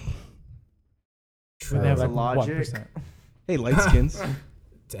 guys. True. They have That's like logic. 1%. Hey, light skins.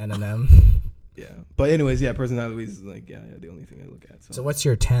 It's N&M. Yeah. But anyways, yeah, personality is like the only thing I look at. So what's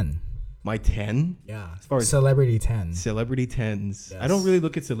your 10? My 10 Yeah. as far as Celebrity 10. celebrity 10s. I Yes. don't really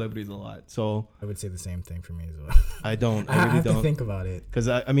look at celebrities a lot, so I would say the same thing for me as well. I don't. I I really have to don't. think about it. Because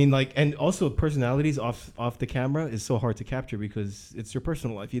I mean, like, and also personalities off the camera is so hard to capture because it's your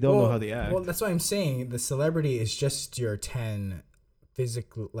personal life. You don't know how they act. Well, that's why I'm saying the celebrity is just your 10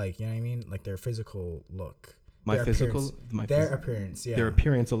 physical, like, you know what I mean? Like their physical look. my their physical, appearance. my Their phys- appearance, yeah. their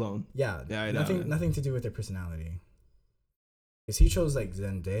appearance alone. Yeah. Yeah, I know. Nothing to do with their personality. Because he chose like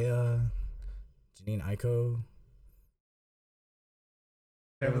Zendaya, Janine Aiko.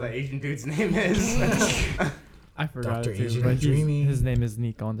 Whatever that Asian dude's name is. I forgot Dr. it too, Asian but Dreamy. his name is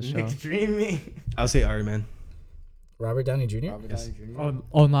Nick on the show. Nick Dreamy. I'll say Iron Man. Robert Downey Jr. Robert Yes. Downey Jr.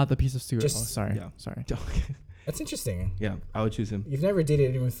 Oh, not the piece of stew. Just- Oh, sorry. yeah. Sorry. That's interesting. Yeah, I would choose him. You've never dated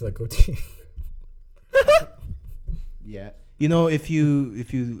anyone with a goatee. Yeah. You know, if you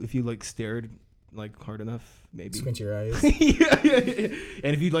like stared like hard enough, maybe. Squint your eyes. yeah.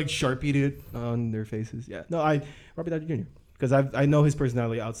 And if you like sharpied it on their faces, yeah. No, Robert Downey Jr. Because I know his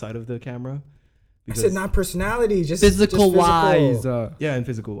personality outside of the camera. I Because, said not personality, just Physical just wise. yeah, and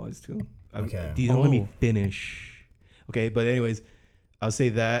physical wise too. Okay. Do you don't let me Oh. finish? Okay, but anyways, I'll say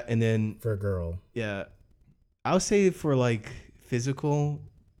that, and then for a girl. yeah, I'll say for like physical.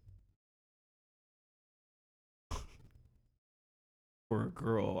 For a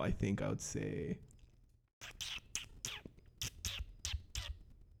girl, I think I would say.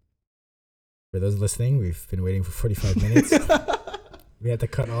 For those listening, we've been waiting for 45 minutes. We had to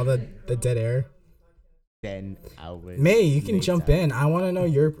cut all the dead air. 10 hours. May, you can later. jump in. I want to know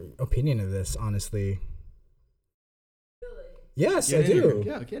your opinion of this, honestly. Yes, I do.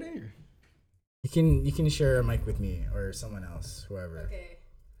 Yeah, get in here. You can share a mic with me or someone else, whoever. Okay.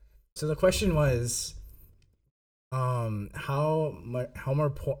 So the question was, how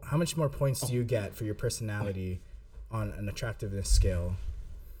much more points do you get for your personality on an attractiveness scale?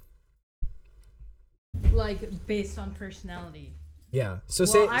 Like based on personality. Yeah. So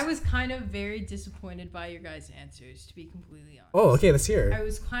Well, say. I was kind of very disappointed by your guys' answers, to be completely honest. Oh, okay. Let's hear. I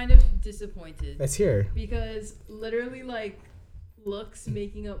was kind of disappointed Let's hear. because literally, like, looks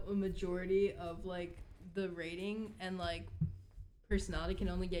making up a majority of like the rating, and like personality can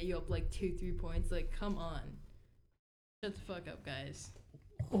only get you up like 2-3 points. Like, come on, shut the fuck up, guys.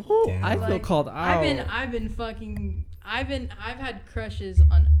 Damn. I feel Like, called out. I've had crushes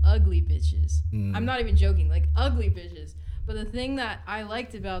on ugly bitches. Mm. I'm not even joking, like ugly bitches. But the thing that I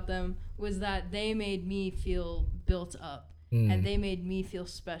liked about them was that they made me feel built up and they made me feel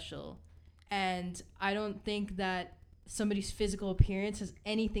special. And I don't think that somebody's physical appearance has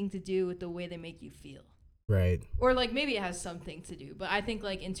anything to do with the way they make you feel. Right. Or like maybe it has something to do, but I think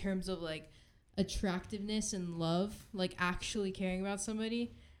like in terms of like attractiveness and love, like actually caring about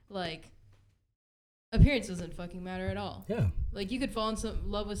somebody, like appearance doesn't fucking matter at all. Yeah. Like you could fall in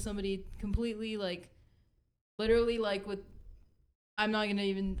love with somebody completely, like literally, like with. I'm not gonna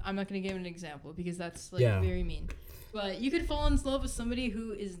give an example because that's like very mean. But you could fall in love with somebody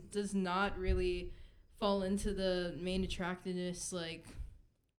who does not really fall into the main attractiveness, like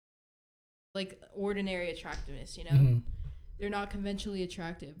ordinary attractiveness. You know, they're not conventionally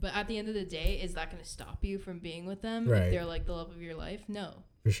attractive. But at the end of the day, is that gonna stop you from being with them Right. if they're like the love of your life? No.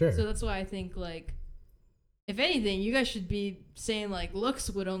 For sure. So that's why I think like, if anything, you guys should be saying like looks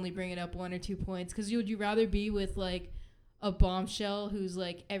would only bring it up 1 or 2 points. Because would you rather be with like a bombshell who's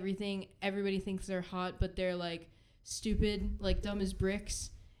like everybody thinks they're hot, but they're like stupid, like dumb as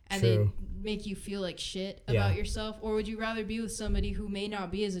bricks, and True. they make you feel like shit about yourself? Or would you rather be with somebody who may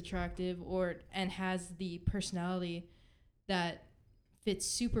not be as attractive and has the personality that fits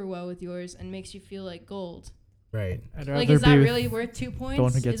super well with yours and makes you feel like gold? Right. I'd Like, rather is that be really worth 2 points?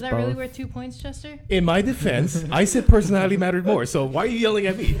 someone who gets Is that really both. worth 2 points, Chester? In my defense, I said personality mattered more. So why are you yelling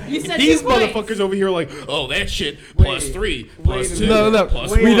at me? You said These 2 points. motherfuckers over here are like, oh, that shit plus 3, plus 2, No,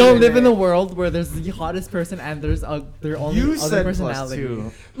 plus we 1. don't live in a world where there's the hottest person and there's their only You other said personality.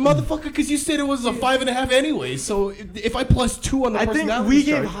 +2. Motherfucker, because you said it was a 5.5 anyway. So if I plus 2 on the I think personality we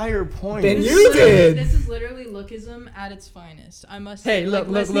chart, gave higher points. Then This you is literally- did. This is literally lookism at its finest. I must Hey, say. look, like,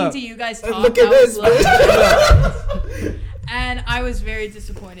 look, listening look. to you guys talk, Look at I was this. like- and I was very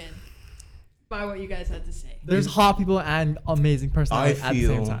disappointed by what you guys had to say. There's hot people and amazing personality at the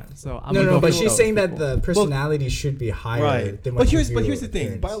same feel- time. So I'm No, gonna no, go but with she's those saying that people. the personality should be higher. right. Than But what you here's the do thing.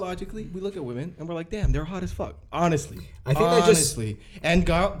 appearance. Biologically, we look at women and we're like, damn, they're hot as fuck. Honestly. I think that just- honestly. And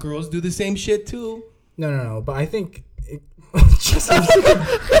girls do the same shit too. No. But I think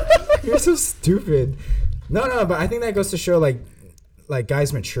you're so stupid. No. But I think that goes to show like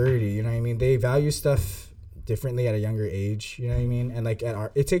guys' maturity. You know what I mean? They value stuff differently at a younger age. You know what I mean? And like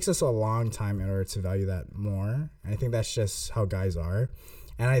it takes us a long time in order to value that more. And I think that's just how guys are.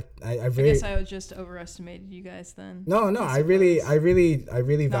 And I I very guess I just overestimated you guys then. no. I really I'm value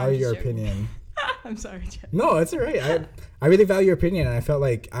just your joking. opinion. I'm sorry, Jeff. No, it's all right. I really value your opinion, and I felt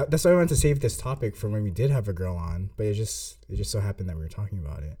like that's why I wanted to save this topic for when we did have a girl on. But it just so happened that we were talking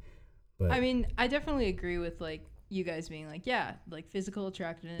about it. But I mean, I definitely agree with like you guys being like, yeah, like physical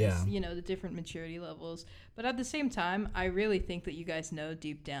attractiveness, Yeah. you know, the different maturity levels. But at the same time, I really think that you guys know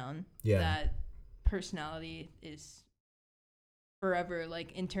deep down Yeah. that personality is forever,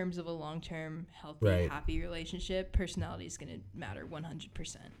 like in terms of a long-term, healthy, Right. happy relationship, personality is going to matter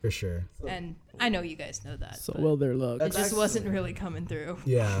 100%. for sure. And I know you guys know that. So but will their luck. it just wasn't really coming through.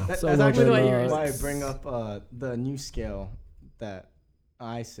 Yeah. That's So actually what why yours I is. bring up the new scale that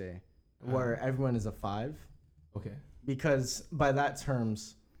I say, where everyone is a 5. Okay. Because by that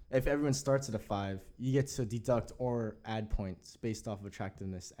terms, if everyone starts at a 5, you get to deduct or add points based off of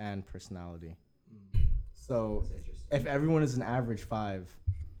attractiveness and personality. So if everyone is an average 5,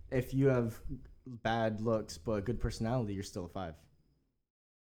 if you have bad looks but good personality, you're still a 5.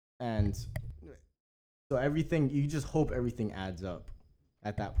 And so everything, you just hope everything adds up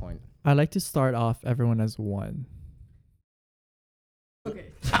at that point. I like to start off everyone as 1.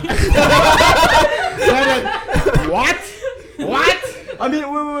 Okay. What? What? I mean,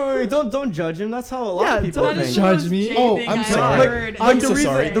 wait, don't judge him. That's how a lot of people don't think. judge me. Oh, I'm sorry. I'm the so reason-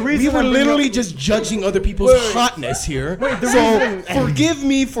 sorry. the reason we were I'm bringing literally up- just judging other people's hotness here. So forgive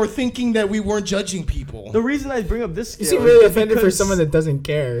me for thinking that we weren't judging people. The reason I bring up this You scale seem really is offended for because- someone that doesn't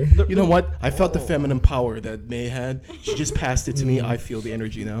care. You know what? I felt the feminine power that May had. She just passed it to me. I feel the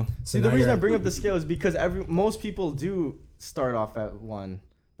energy now. So See, the now reason you're- I bring up the scale is because most people do start off at 1.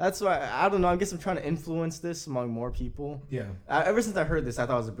 That's why I don't know. I guess I'm trying to influence this among more people. Yeah. Ever since I heard this, I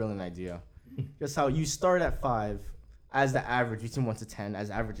thought it was a brilliant idea. Just how you start at 5 as the average between 1 to 10, as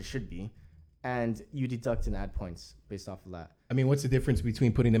average it should be, and you deduct and add points based off of that. I mean, what's the difference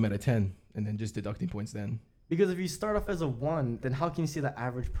between putting them at a 10 and then just deducting points then? Because if you start off as a 1, then how can you say the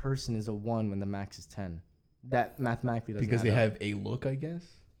average person is a 1 when the max is 10? That mathematically doesn't Because add they up. have a look, I guess.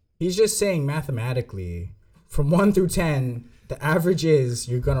 He's just saying mathematically, from 1 through 10, the average is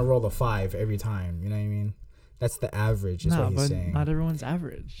you're gonna roll a 5 every time. You know what I mean? That's the average. Is Nah, what he's but saying. not everyone's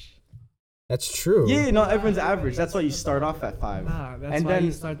average. That's true. Yeah, not everyone's average. That's why you start off at 5. Nah, that's And why then-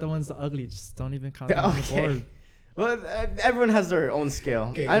 you start the ones that ugly. Just don't even count them on the Okay. board. Well, everyone has their own scale.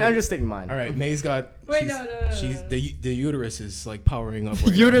 Okay, I'm just stating mine. All right, May's got. Wait, she's, no. she's the uterus is like powering up.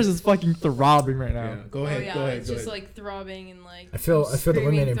 Right Uterus now. is fucking throbbing right now. Yeah, go Oh ahead. yeah, go ahead. it's Go just ahead. like throbbing and like I feel the women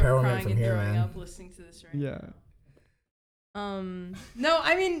screaming, empowerment crying from and here, throwing man. up listening to this right Yeah. No,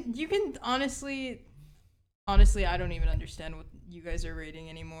 I mean, you can honestly, I don't even understand what you guys are rating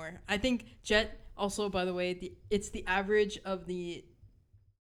anymore. I think Jett also, by the way, it's the average of the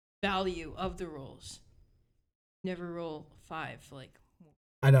value of the rolls. Never roll 5, like.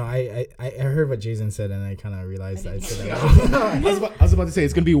 I know. I heard what Jason said, and I kind of realized I said that. I was about to say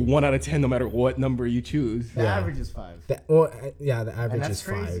it's gonna be 1 out of 10 no matter what number you choose. The Yeah. average is 5. The average And that's is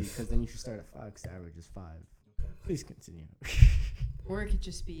crazy 5. because then you should start at 5 because the average is 5. Please continue. Or it could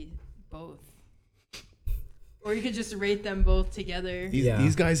just be both. Or you could just rate them both together.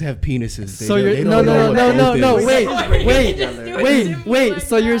 These guys have penises. They So don't- you're they no don't know what both is. wait Just do it wait simple wait. like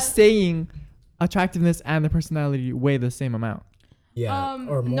So you're that. saying attractiveness and the personality weigh the same amount? Yeah,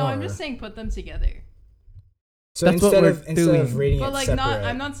 or more. No, I'm just saying put them together. So That's what instead we're of doing. rating But it like separate,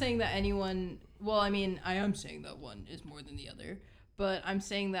 I'm not saying that anyone, well, I mean, I am saying that one is more than the other, but I'm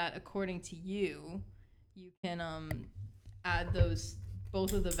saying that according to you, you can add those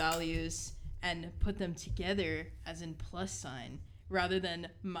both of the values and put them together as in plus sign rather than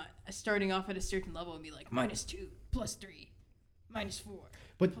starting off at a certain level and be like -2, +3, -4.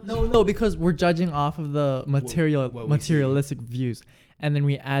 But No, because we're judging off of the materialistic views, and then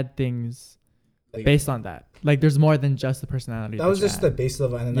we add things based on that. Like, there's more than just the personality. That was just the base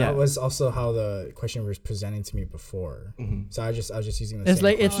level, and Yeah. that was also how the question was presenting to me before. So I was just using the It's same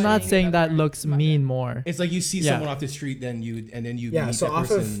like it's question. not saying that Right. looks My mean bad. more. it's like you see Yeah. someone off the street, then you Yeah, meet so that off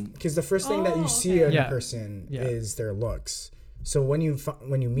person. of, because the first thing that you see okay. in Yeah. a person Yeah. is their looks. So when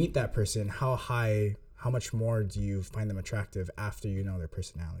you meet that person, how much more do you find them attractive after you know their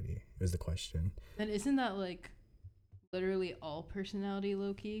personality? Is the question. Then isn't that like literally all personality,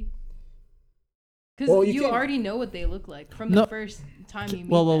 low key? Because Well, you you can- already know what they look like from No. the first time you meet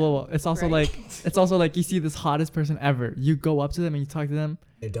Whoa. them. It's also right? like you see this hottest person ever. You go up to them and you talk to them.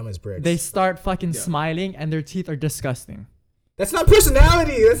 They're dumb as bricks. They start fucking Yeah. smiling and their teeth are disgusting. That's not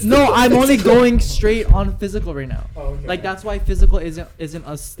personality. That's No, I'm only going straight on physical right now. Oh, okay. Like, that's why physical isn't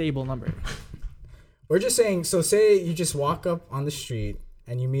a stable number. We're just saying. So say you just walk up on the street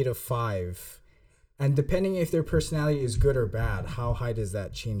and you meet a 5, and depending if their personality is good or bad, how high does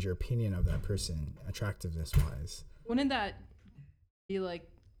that change your opinion of that person, attractiveness wise? Wouldn't that be like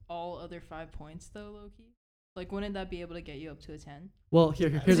all other 5 points though, low key? Like, wouldn't that be able to get you up to a 10? Well,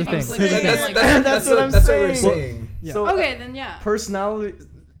 here's the thing. It's like- Here's the That's- thing. that's- that's what I'm That's what we're saying. saying. Yeah. So Okay, then yeah. personality.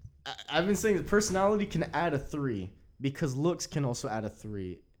 I've been saying that personality can add a 3 because looks can also add a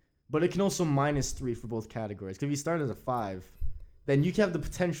 3, but it can also -3 for both categories. 'Cause if you start as a 5, then you can have the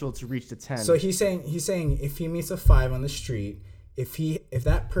potential to reach the 10. So he's saying if he meets a 5 on the street, if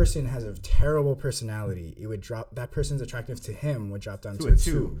that person has a terrible personality, it would drop. That person's attractive to him would drop down to a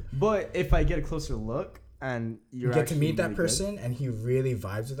 2. But if I get a closer look and You you're get to actually meet that really good- person, and he really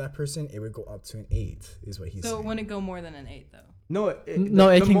vibes with that person, it would go up to an 8. Is what he's So it saying. wouldn't go more than an 8 though. No, No,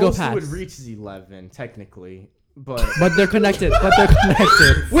 it the can go most it would past. reach is 11 technically, but But they're connected.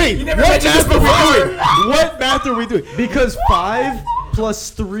 Wait, You never what mentioned this math are we before. doing? What math are we doing? because 5 plus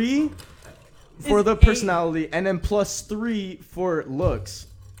 3 for Is the 8. personality and then plus 3 for looks.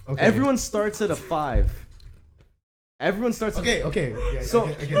 Okay. Everyone starts at a 5. Everyone starts. Okay. Yeah, So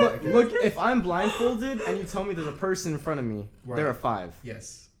I get it. look, if I'm blindfolded and you tell me there's a person in front of me, they're a 5.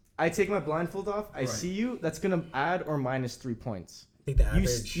 Yes. I take my blindfold off. I Right. see you. That's gonna add or -3 points. I think the You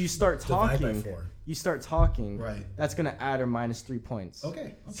average you start divide by talking. 4. You start talking. Right. That's gonna add or -3 points.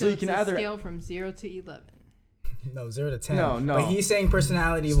 Okay. So you it's can a either scale from 0 to 11. No, 0 to 10. No. But he's saying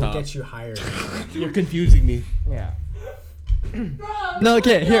personality Stop. will get you higher. You're confusing me. yeah. No,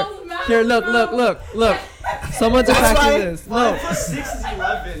 okay, here, look. Someone's That's why- attacking this. No. 5 plus 6 is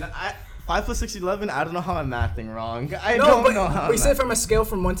 11. 5 plus 6 is 11. I don't know how I'm mathing wrong. I No, don't but know how. we I'm said mathing. from a scale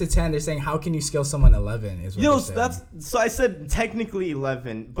from 1 to 10, they're saying how can you scale someone 11? Is what You know, they're saying. that's so I said technically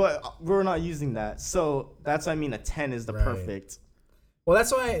 11, but we're not using that. So that's why I mean a 10 is the Right. perfect. Well,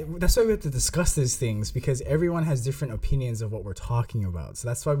 that's why we have to discuss these things, because everyone has different opinions of what we're talking about. So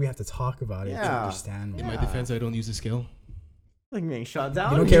that's why we have to talk about it to Yeah. understand. In what- my defense, I don't use a scale. Like being shot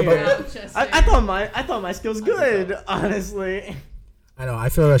down. You don't care here. about- Chester. I thought my skill's good, honestly. I know. I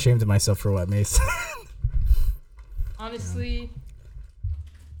feel ashamed of myself for what Mace. Honestly,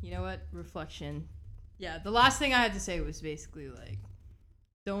 you know what? Reflection. Yeah, the last thing I had to say was basically like,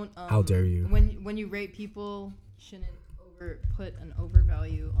 don't. How dare you. When you rate people, you shouldn't put an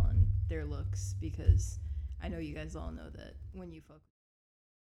overvalue on their looks, because I know you guys all know that when you fuck,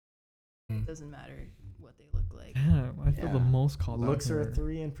 it doesn't matter what they look like. Damn, I feel Yeah. the most called Looks out are a here.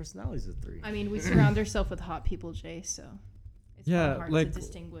 3 and personality's a 3. I mean, we surround ourselves with hot people, Jay, so it's Yeah, hard like, to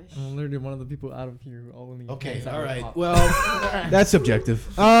distinguish. I'm literally one of the people out of here who only. Okay. hangs out All with right. pop. Well, that's subjective.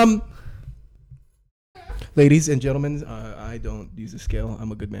 Ladies and gentlemen, I don't use a scale.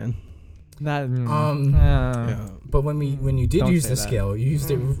 I'm a good man. That. Yeah. But when you did Don't use say the that. scale, you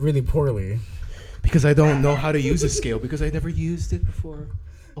used it really poorly. Because I don't know how to use a scale because I never used it before.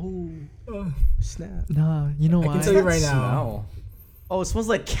 Oh, Uh, snap. Nah, you know I why? can tell you right now. Smell. Oh, it smells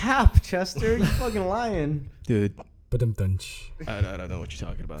like cap, Chester. You fucking lying. Dude, But dunch. I don't know what you're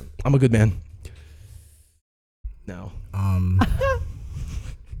talking about. I'm a good man. No.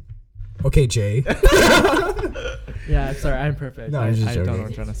 Okay, Jay. Yeah, sorry, I'm perfect. No, I I'm just don't know joking. what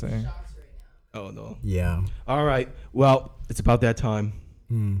I'm trying to say. Oh, no. Yeah. All right. Well, it's about that time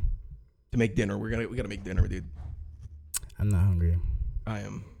Hmm. to make dinner. We gotta make dinner, dude. I'm not hungry. I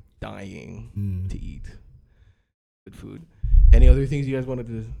am dying Hmm. to eat good food. Any other things you guys wanted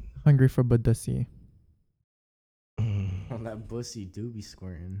to? Hungry for Buddhasi. On that bussy do be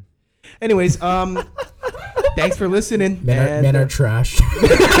squirting. Anyways, thanks for listening. Men are trash.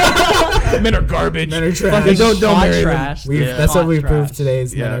 men are garbage. Men are trash. Fucking don't hot marry them. trash. That's what Hot we trash. proved today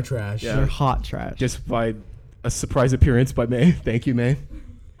is men Yeah. are trash. Yeah. They're hot trash. Just by a surprise appearance by May. Thank you, May.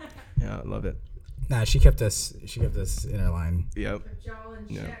 Yeah, I love it. Nah, she kept us in her line. Yep.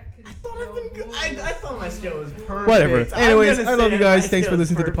 Yeah. I thought my skill was perfect. Whatever. Anyways, I love you guys. Thanks for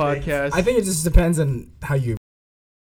listening to the podcast. I think it just depends on how you